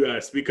beats the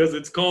U.S. because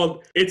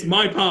it's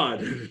my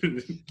pod.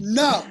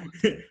 No.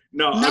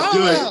 No, not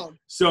allowed.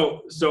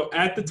 So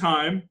at the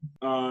time,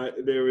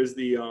 there was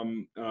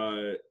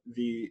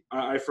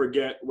I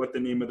forget what the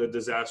name of the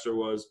disaster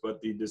was, but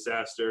the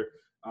disaster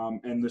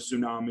and the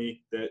tsunami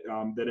that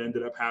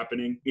ended up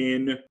happening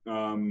in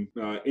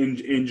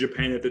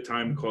Japan at the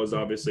time caused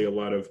obviously a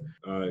lot of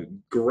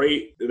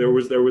there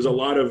was a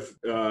lot of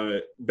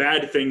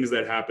bad things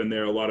that happened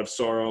there, a lot of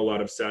sorrow, a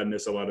lot of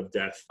sadness, a lot of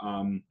death.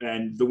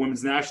 And the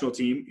women's national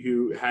team,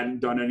 who hadn't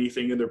done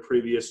anything in their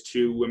previous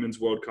 2 women's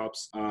World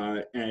Cups,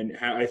 and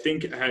I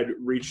think had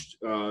reached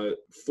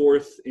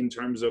 4th in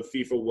terms of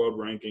FIFA World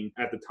Ranking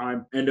at the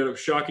time, ended up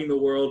shocking the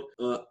world,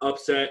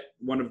 upset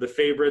one of the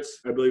favorites,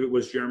 I believe it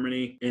was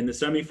Germany, in the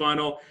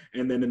semifinal,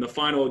 and then in the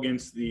final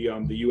against the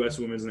U.S.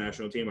 women's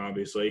national team,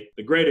 obviously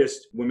the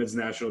greatest women's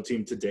national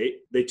team to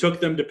date. They took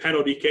them to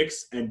penalty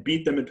kicks and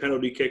beat them in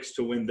penalty kicks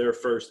to win their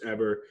first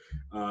ever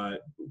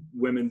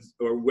women's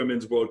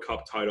World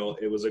Cup title.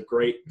 It was a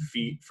great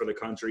feat for the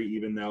country,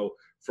 even though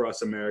for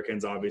us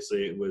Americans,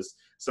 obviously it was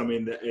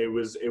something that it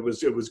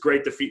was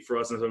great defeat for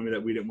us and something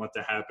that we didn't want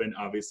to happen,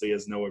 obviously,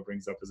 as Noah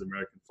brings up his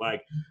American flag.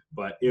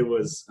 But it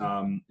was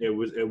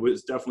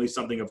definitely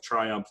something of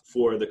triumph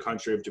for the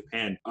country of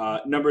Japan.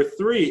 Number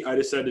 3, I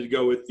decided to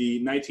go with the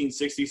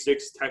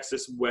 1966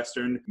 Texas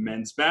Western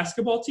men's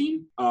basketball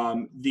team.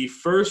 The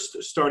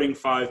first starting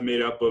 5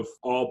 made up of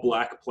all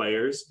black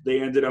players. They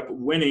ended up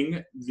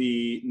winning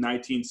the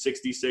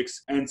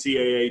 1966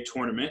 NCAA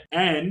tournament,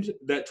 and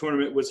that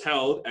tournament was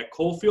held at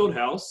Cole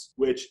Fieldhouse,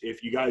 which,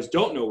 if you guys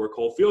don't know where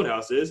Cole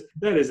Fieldhouse is,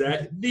 that is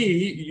at the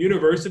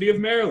University of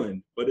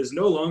Maryland, but is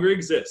no longer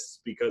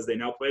exists because they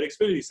now play at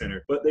Xfinity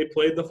Center. But they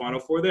played the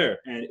Final Four there,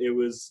 and it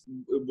was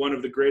one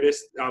of the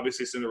greatest,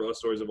 obviously, Cinderella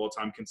stories of all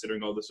time,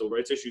 considering all the civil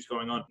rights issues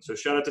going on. So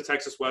shout out to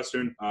Texas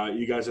Western.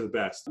 You guys are the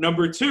best.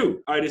 Number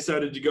 2, I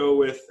decided to go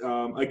with,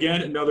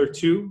 again, another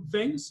 2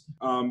 things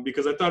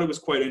because I thought it was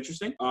quite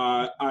interesting.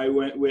 I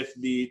went with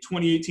the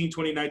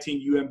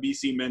 2018-2019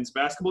 UMBC men's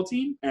basketball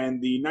team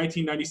and the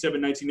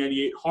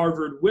 1997-1998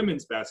 Harvard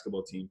women's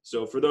basketball team.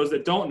 So for those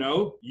that don't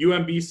know,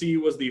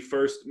 UMBC was the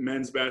first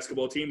men's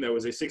basketball team that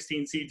was a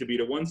 16 seed to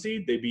beat a 1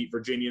 seed. They beat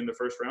Virginia in the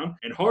first round.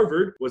 And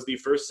Harvard was the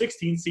first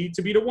 16 seed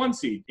to beat a 1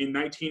 seed in the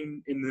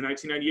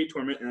 1998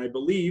 tournament. And I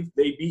believe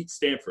they beat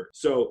Stanford.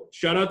 So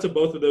shout out to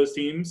both of those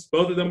teams.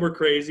 Both of them were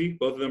crazy.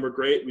 Both of them were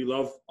great. We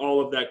love all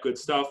of that good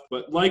stuff.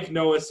 But like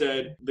Noah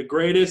said, the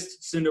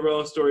greatest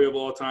Cinderella story of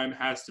all time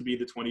has to be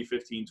the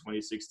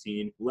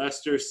 2015-2016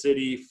 Leicester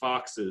City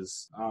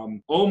Foxes.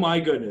 Oh my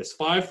goodness,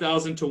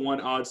 5,000 to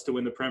 1 odds to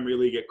win the Premier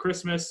League at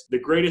Christmas. The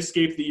great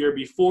escape the year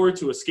before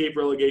to escape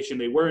relegation.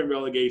 They were in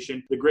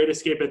relegation. The great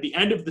escape at the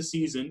end of the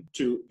season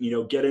to,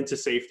 get into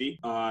safety.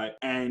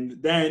 And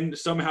then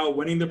somehow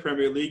winning the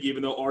Premier League,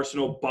 even though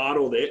Arsenal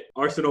bottled it.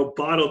 Arsenal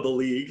bottled the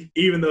league,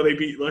 even though they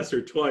beat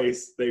Leicester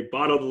twice. They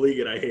bottled the league,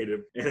 and I hate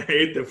them. And I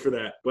hate them for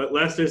that. But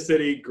Leicester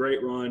City,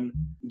 great run.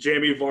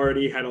 Jamie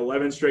Vardy had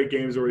 11 straight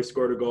games where he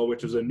scored a goal,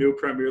 which was a new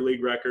Premier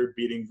League record,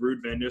 beating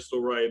Ruud van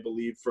Nistelrooy, I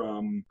believe,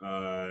 from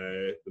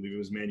I believe it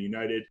was Man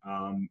United.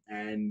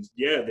 And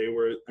yeah, they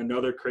were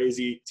another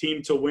crazy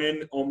team to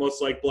win,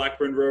 almost like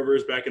Blackburn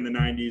Rovers back in the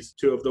 90s,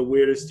 2 of the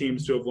weirdest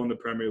teams to have won the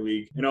Premier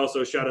League. And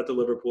also shout out to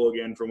Liverpool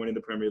again for winning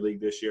the Premier League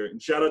this year.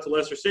 And shout out to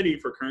Leicester City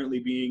for currently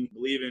being, I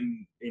believe,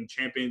 in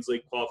Champions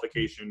League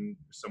qualification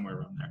somewhere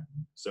around there.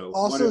 So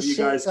also, one of you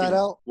guys shout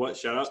out. What?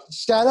 Shout out?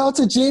 Shout out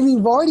to Jamie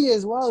Vardy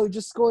as well, who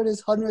just scored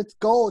his 100th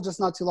goal just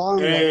not too long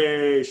ago.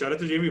 Hey, shout out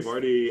to Jamie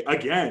Vardy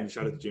again.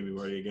 Shout out to Jamie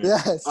Vardy again.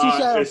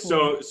 Yes.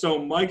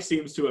 So Mike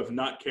seems to have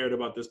not cared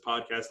about this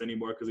podcast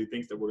anymore because he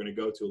thinks that we're going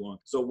to go too long.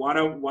 So why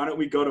don't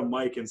we go to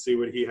Mike and see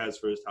what he has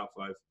for his top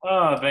 5?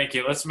 Oh, thank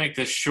you. Let's make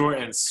this short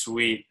and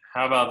sweet.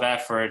 How about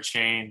that for a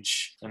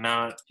change, and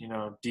not,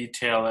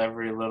 detail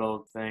every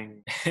little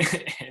thing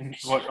in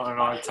what on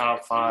our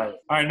top 5.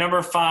 All right,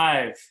 number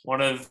 5,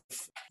 one of,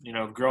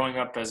 growing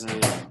up as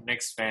a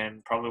Knicks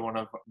fan, probably one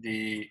of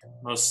the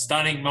most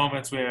stunning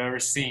moments we've ever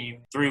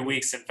seen. 3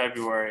 weeks in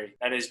February.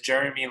 That is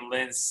Jeremy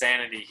Lin's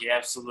sanity. He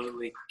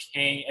absolutely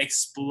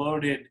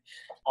exploded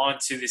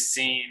onto the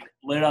scene,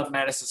 lit up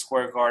Madison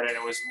Square Garden.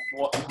 It was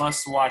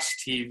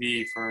must-watch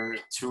TV for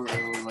 2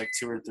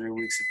 or 3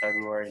 weeks in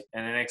February.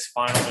 And the Knicks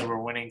finally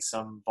were winning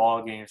some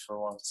ball games for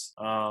once.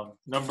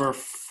 Number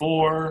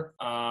 4,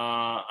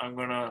 I'm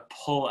going to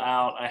pull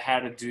out. I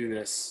had to do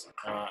this.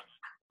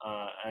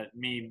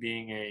 Me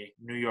being a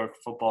New York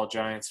Football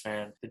Giants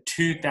fan, the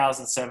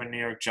 2007 New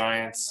York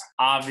Giants,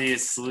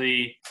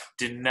 obviously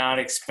did not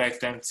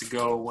expect them to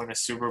go win a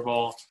Super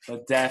Bowl,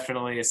 but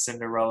definitely a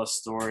Cinderella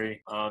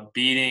story.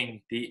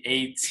 Beating the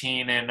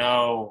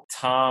 18-0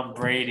 Tom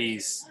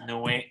Brady's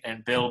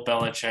and Bill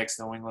Belichick's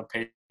New England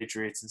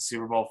Patriots in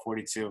Super Bowl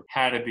 42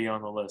 had to be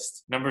on the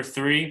list. Number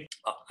 3,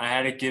 I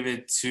had to give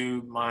it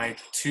to my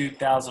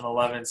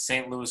 2011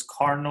 St. Louis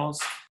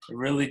Cardinals. It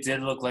really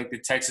did look like the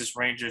Texas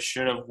Rangers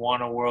should have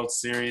won a World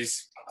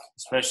Series,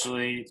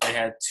 especially they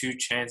had 2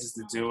 chances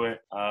to do it.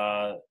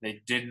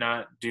 They did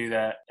not do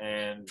that,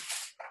 and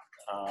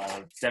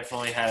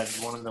definitely had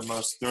one of the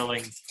most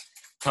thrilling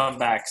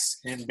comebacks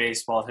in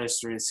baseball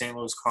history. The St.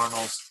 Louis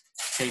Cardinals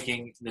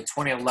taking the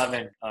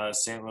 2011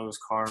 St. Louis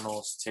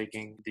Cardinals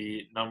taking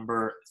the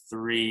number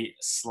 3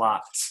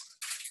 slot.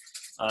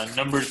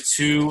 Number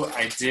 2,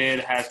 I did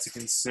have to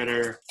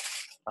consider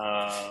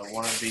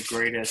one of the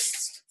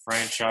greatest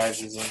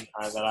franchises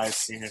that I've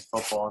seen in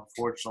football.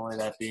 Unfortunately,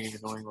 that being the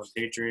New England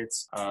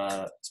Patriots,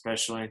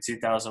 especially in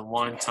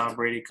 2001. Tom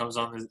Brady comes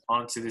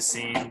onto the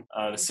scene,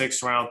 the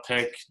 6th-round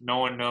pick. No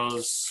one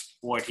knows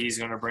what he's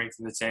going to bring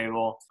to the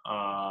table.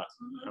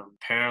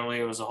 Apparently,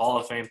 it was a Hall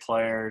of Fame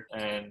player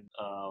and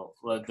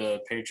led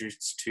the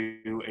Patriots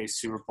to a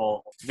Super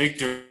Bowl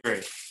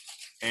victory.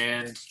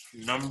 And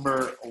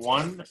number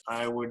 1,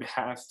 I would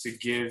have to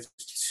give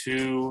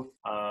to,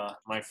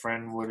 my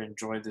friend would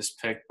enjoy this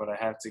pick, but I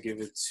have to give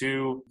it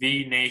to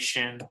the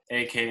Nation,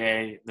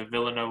 a.k.a. the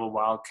Villanova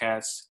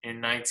Wildcats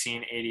in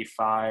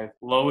 1985.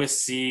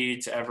 Lowest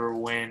seed to ever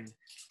win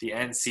the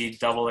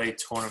NCAA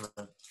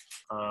tournament.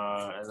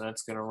 And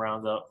that's going to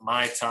round up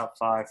my top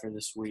 5 for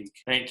this week.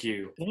 Thank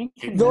you.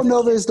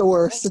 Villanova's the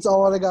worst. That's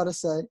all I got to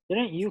say.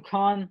 Didn't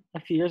UConn a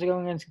few years ago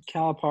against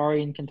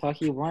Calipari in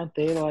Kentucky, weren't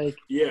they like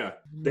 – Yeah,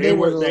 they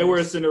were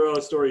a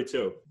Cinderella story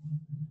too.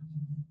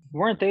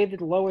 Weren't they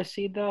the lowest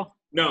seed though?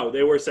 No,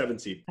 they were 7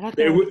 seed.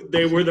 They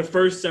were the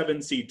first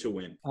 7 seed to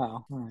win. Oh,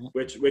 all right.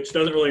 Which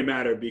doesn't really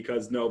matter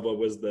because Nova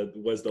was the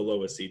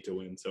lowest seed to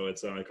win. So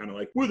it's kind of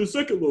like we're the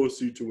second lowest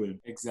seed to win.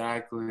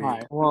 Exactly. All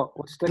right. Well,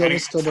 let's stick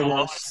with the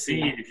lowest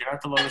seed. If you're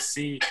not the lowest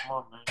seed, come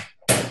on, man.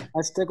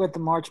 Let's stick with the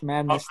March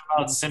Madness. Talk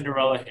about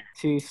Cinderella here.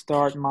 To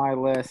start my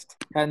list.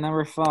 At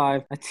number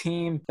 5, a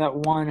team that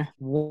won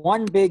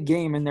one big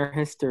game in their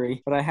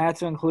history, but I had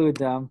to include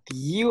them.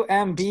 The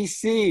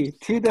UMBC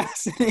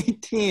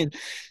 2018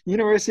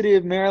 University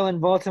of Maryland,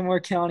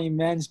 Baltimore County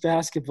men's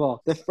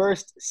basketball. The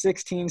first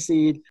 16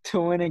 seed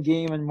to win a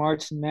game in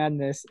March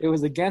Madness. It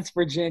was against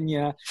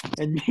Virginia,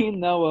 and me and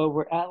Noah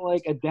were at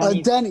like a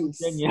Denny's.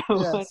 Virginia. Yes.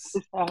 When this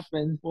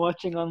happened,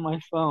 watching on my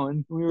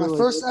phone. We were my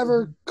first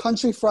ever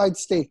country fried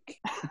steak.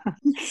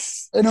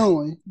 And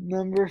only.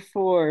 Number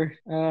 4,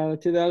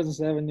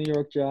 2007 New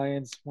York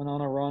Giants went on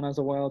a run as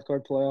a wild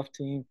card playoff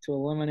team to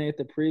eliminate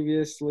the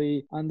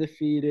previously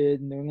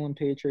undefeated New England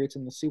Patriots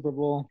in the Super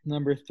Bowl.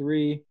 Number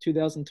 3,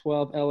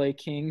 2012 LA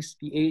Kings,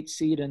 the 8th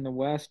seed in the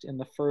West and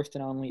the first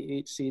and only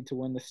 8th seed to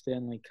win the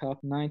Stanley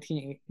Cup. Number 2,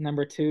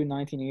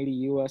 1980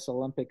 U.S.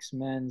 Olympics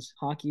men's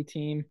hockey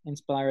team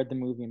inspired the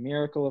movie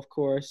Miracle, of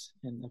course.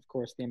 And, of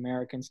course, the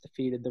Americans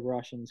defeated the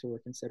Russians, who were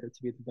considered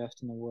to be the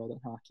best in the world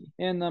at hockey.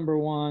 And number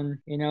 1,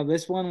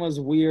 this one was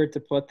weird to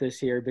put this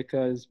here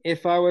because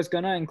if I was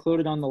going to include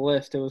it on the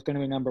list, it was going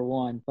to be number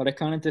 1. But I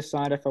couldn't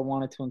decide if I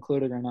wanted to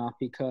include it or not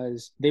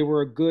because they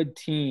were a good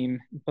team,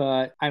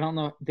 but I don't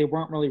know, they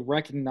weren't really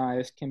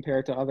recognized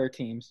compared to other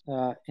teams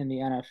in the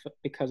NFL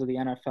because of the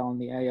NFL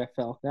and the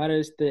AFL. That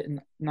is the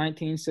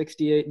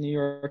 1968 New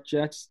York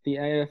Jets. The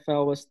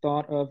AFL was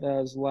thought of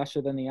as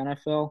lesser than the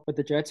NFL, but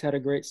the Jets had a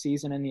great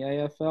season in the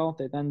AFL.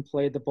 They then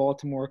played the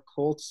Baltimore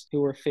Colts,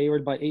 who were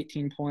favored by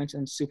 18 points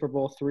in Super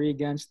Bowl III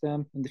against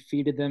them and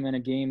defeated them in a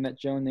game that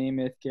Joe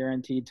Namath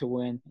guaranteed to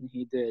win, and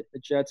he did. The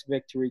Jets'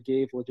 victory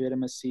gave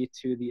legitimacy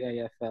to the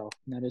AFL.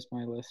 And that is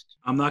my list.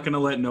 I'm not going to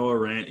let Noah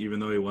rant, even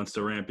though he wants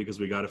to rant, because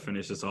we got to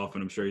finish this off,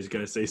 and I'm sure he's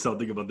going to say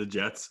something about the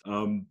Jets.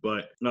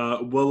 But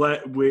we'll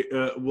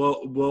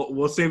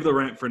save the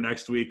rant for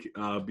next week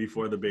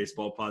before the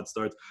baseball pod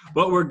starts.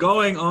 But we're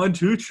going on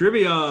to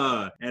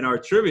trivia, and our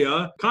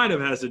trivia kind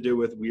of has to do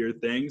with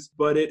weird things,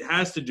 but it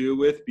has to do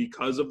with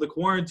because of the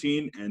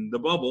quarantine and the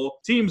bubble,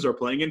 teams are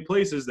playing in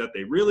places that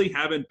they really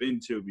haven't been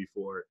to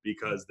before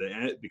because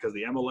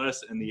the MLS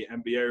and the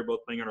NBA are both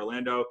playing in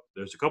Orlando.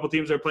 There's a couple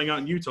teams that are playing out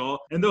in Utah,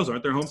 and those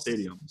aren't their home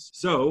stadiums.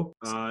 So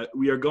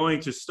we are going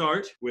to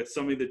start with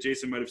something that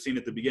Jason might have seen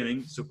at the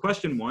beginning. So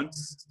question 1,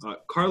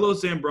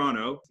 Carlos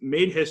Zambrano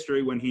made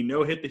history when he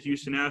no-hit the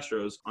Houston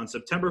Astros on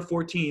September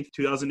 14th,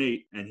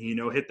 2008, and he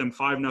no-hit them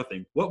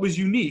 5-0. What was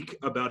unique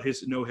about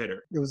his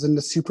no-hitter? It was in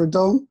the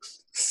Superdome.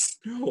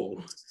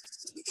 No.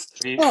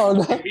 Oh,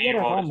 no. Maybe He had a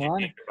what home was run.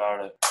 unique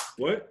about it?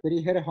 What? Did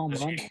he hit a home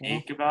What's run?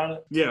 unique about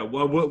it? Yeah,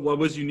 what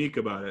was unique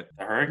about it?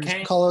 The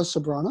hurricane? Carlos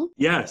Sobrano.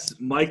 Yes,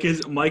 Mike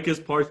is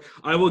part.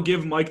 I will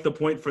give Mike the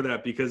point for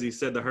that because he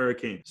said the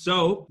hurricane.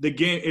 So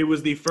it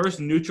was the first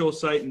neutral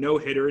site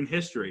no-hitter in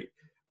history.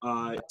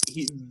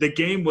 The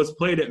game was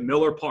played at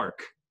Miller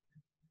Park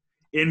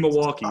in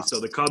Milwaukee. So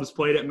the Cubs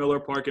played at Miller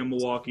Park in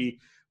Milwaukee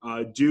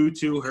due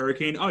to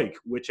Hurricane Ike,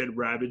 which had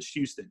ravaged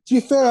Houston. To be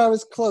fair, I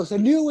was close. I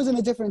knew it was in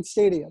a different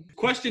stadium.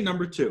 Question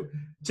number 2.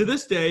 To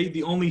this day,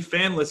 the only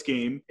fanless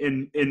game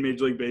in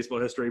Major League Baseball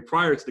history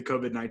prior to the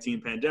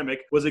COVID-19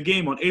 pandemic was a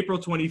game on April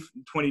 29th,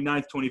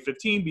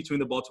 2015 between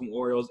the Baltimore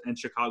Orioles and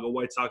Chicago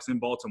White Sox in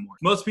Baltimore.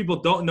 Most people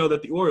don't know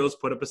that the Orioles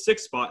put up a 6th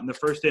spot in the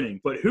first inning,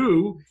 but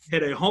who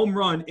hit a home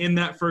run in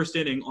that first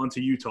inning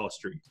onto Utah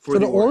Street? For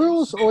the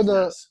Orioles or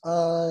the Yes.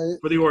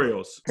 For the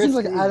Orioles. seems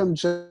like Adam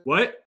Jones.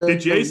 What?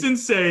 Did Jason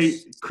say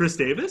Chris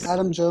Davis?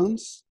 Adam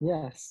Jones.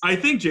 Yes. I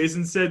think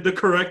Jason said the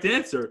correct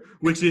answer,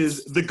 which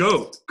is the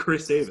GOAT,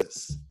 Chris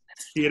Davis.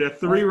 He had a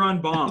 3-run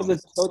That bomb. was a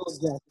total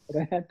guess, but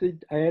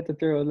I had to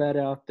throw that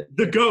out there.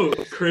 The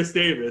GOAT, Chris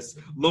Davis.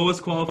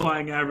 Lowest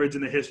qualifying average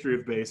in the history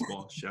of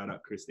baseball. Shout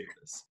out Chris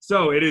Davis.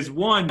 So it is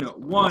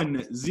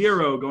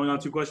 1-1-0 going on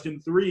to question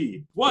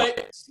 3.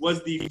 What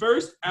was the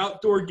first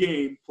outdoor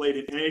game played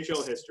in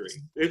NHL history?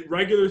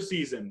 Regular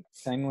season.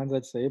 Penguins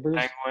at Sabres.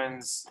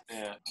 Penguins,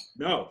 yeah.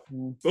 No.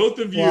 Mm. Both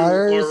of you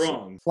Flyers. are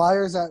wrong.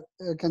 Flyers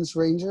against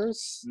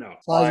Rangers. No.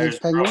 Flyers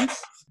against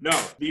Penguins. No.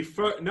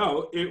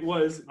 No, it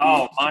was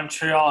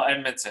Montreal,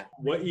 Edmonton.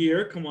 what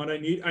year? Come on, I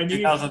need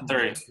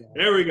 2003.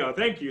 There we go.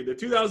 Thank you. The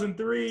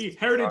 2003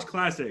 Heritage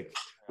Classic,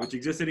 which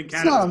existed in It's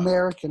Canada. not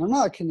American. I'm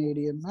not a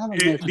Canadian. I'm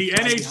American. The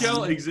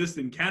NHL exists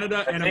in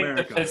Canada I and think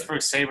America. the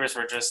Pittsburgh Sabres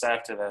were just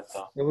after that,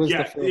 though. It was Yeah,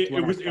 the first it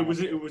Winter was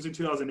Classic. in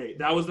 2008.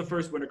 That was the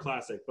first Winter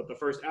Classic, but the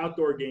first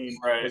outdoor game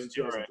was in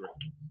 2003.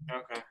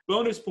 Okay.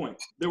 Bonus point.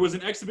 There was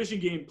an exhibition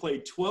game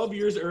played 12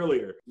 years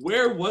earlier.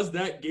 Where was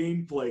that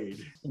game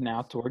played? An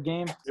outdoor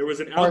game. There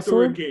was an outdoor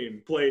Hartford?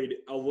 game played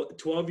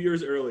 12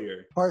 years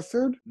earlier.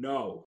 Hartford,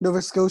 No.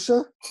 Nova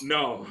Scotia.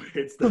 No,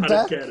 it's not in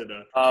Quebec?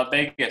 Canada.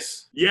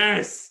 Vegas.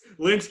 Yes,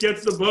 Lynch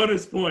gets the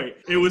bonus point.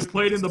 It was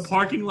played in the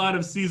parking lot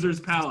of Caesar's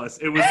Palace.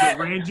 It was the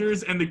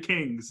Rangers and the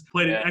Kings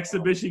played an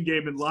exhibition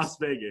game in Las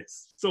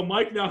Vegas. So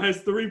Mike now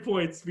has 3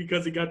 points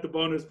because he got the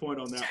bonus point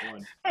on that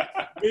one.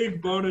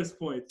 Big bonus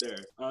point there.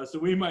 So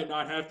we might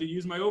not have to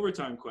use my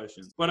overtime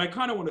questions, but I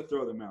kind of want to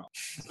throw them out.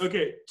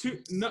 Okay,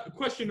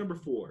 question number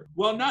 4.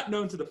 While not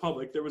known to the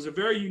public, there was a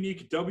very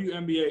unique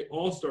WNBA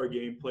All-Star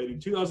game played in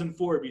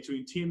 2004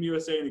 between Team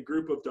USA and a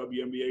group of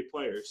WNBA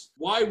players.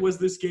 Why was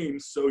this game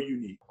so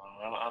unique?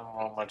 I don't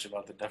know much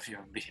about the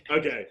WNBA.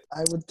 Okay.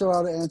 I would throw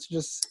out an answer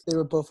just they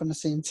were both on the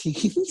same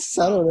teams.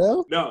 I don't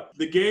know. No,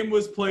 the game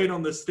was played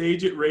on the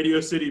stage at Radio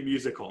City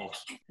Music Hall.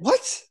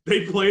 What?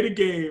 They played a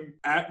game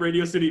at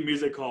Radio City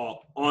Music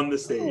Hall on the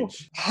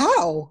stage.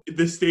 How?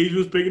 The stage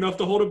was big enough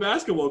to hold a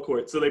basketball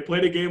court, so they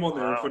played a game on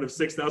there in front of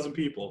 6,000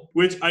 people,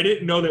 which I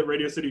didn't know that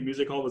Radio City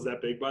Music Hall was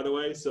that big, by the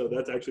way, so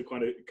that's actually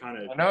kind of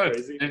I know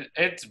crazy.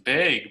 it's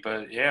big,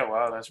 but yeah,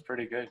 wow, that's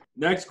pretty good.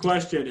 Next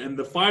question, and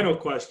the final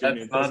question.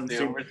 That's not the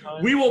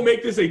overtime? We will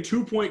make this a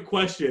 2-point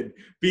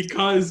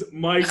because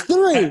Mike.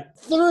 Three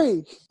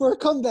for a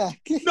comeback.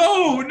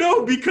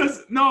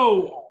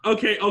 No.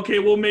 Okay,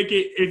 we'll make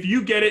it. If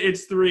you get it,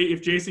 it's 3.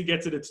 If Jason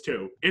gets it, it's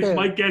 2. If Fair.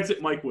 Mike gets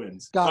it, Mike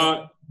wins.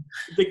 Got it.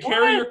 The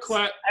carrier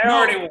class. I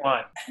already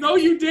won. No,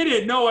 you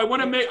didn't. No, I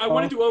want to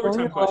do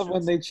overtime Don't we love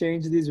when questions. they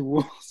change these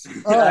rules.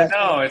 All I right.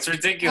 know, it's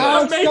ridiculous.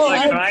 I'm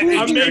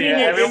making it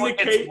Everyone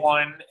gets indicate-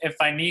 1. If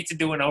I need to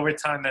do an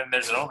overtime, then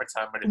there's an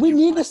overtime. But if We you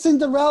need win- a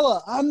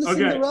Cinderella. I'm the Okay.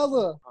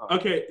 Cinderella.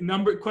 Okay,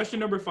 question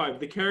number 5.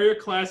 The Carrier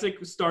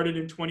Classic started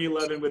in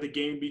 2011 with a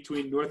game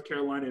between North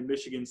Carolina and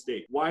Michigan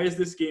State. Why is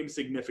this game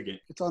significant?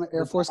 It's on an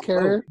Air Force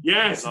carrier.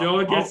 Yes,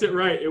 Noah gets it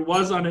right. It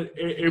was on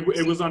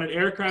it was on an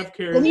aircraft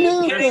carrier.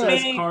 America.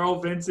 USS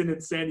Carl Vinson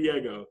in San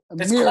Diego.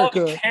 It's called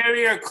the America.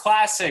 Carrier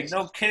Classic.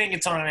 No kidding,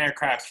 it's on an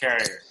aircraft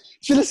carrier.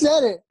 Should have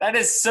said it.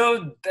 That's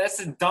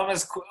the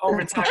dumbest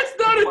overtime. That's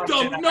not a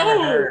question dumb. I've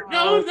ever heard.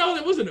 No,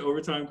 that was an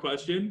overtime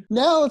question.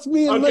 Now it's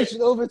me and Okay. Rich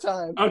in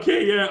overtime.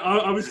 Okay, yeah,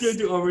 I was gonna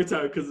do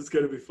overtime because it's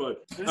gonna be fun.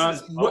 This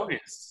is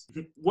bogus.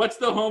 What's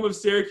the home of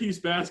Syracuse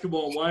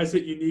basketball, and why is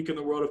it unique in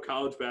the world of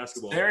college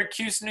basketball?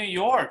 Syracuse, New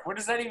York. What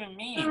does that even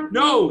mean?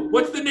 No,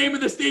 what's the name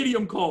of the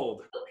stadium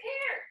called?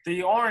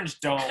 The Orange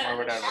Dome or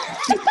whatever.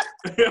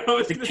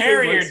 The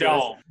Carrier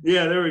Dome.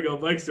 Yeah, there we go.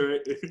 Mike's right.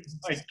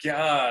 My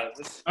God.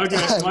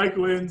 Okay, Mike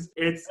wins.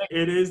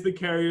 It is the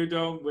Carrier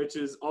Dome, which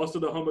is also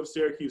the home of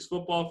Syracuse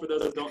football, for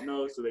those that don't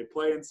know. So they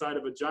play inside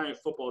of a giant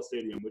football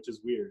stadium, which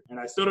is weird. And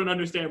I still don't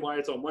understand why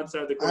it's on one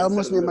side of the court. I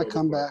almost made my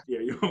comeback. Yeah,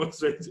 you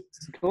almost made it.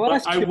 The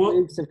last 2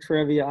 weeks of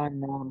trivia, I'm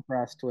not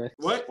impressed with.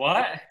 What?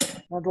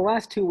 Well, the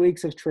last 2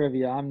 weeks of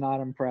trivia, I'm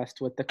not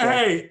impressed with the question.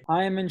 Hey!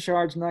 I am in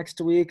charge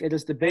next week. It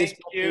is the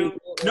baseball. Thank you.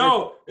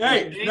 No!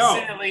 Hey, Jason no!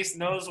 at least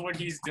knows what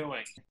he's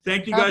doing.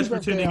 Thank you guys for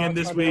tuning in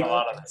this week. A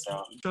lot of this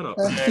out. Shut up.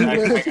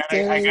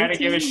 I gotta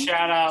give a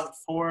shout out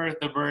for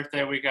the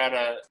birthday. We got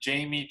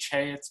Jamie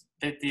Chayet's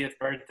 50th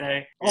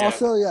birthday.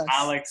 Also, yes.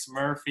 Alex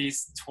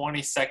Murphy's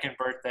 22nd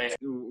birthday.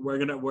 We're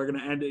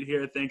gonna end it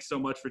here. Thanks so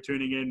much for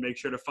tuning in. Make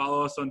sure to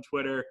follow us on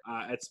Twitter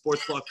at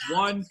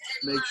Sportsluck1.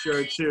 Make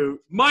sure to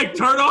Mike,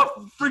 turn off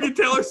freaking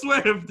Taylor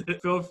Swift.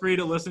 Feel free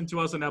to listen to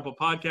us on Apple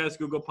Podcasts,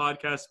 Google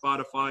Podcasts,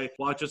 Spotify.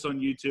 Watch us on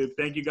YouTube.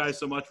 Thank you guys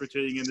so much for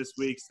tuning in this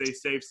week. Stay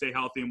safe, stay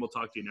healthy, and we'll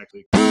talk to you next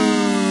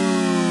week.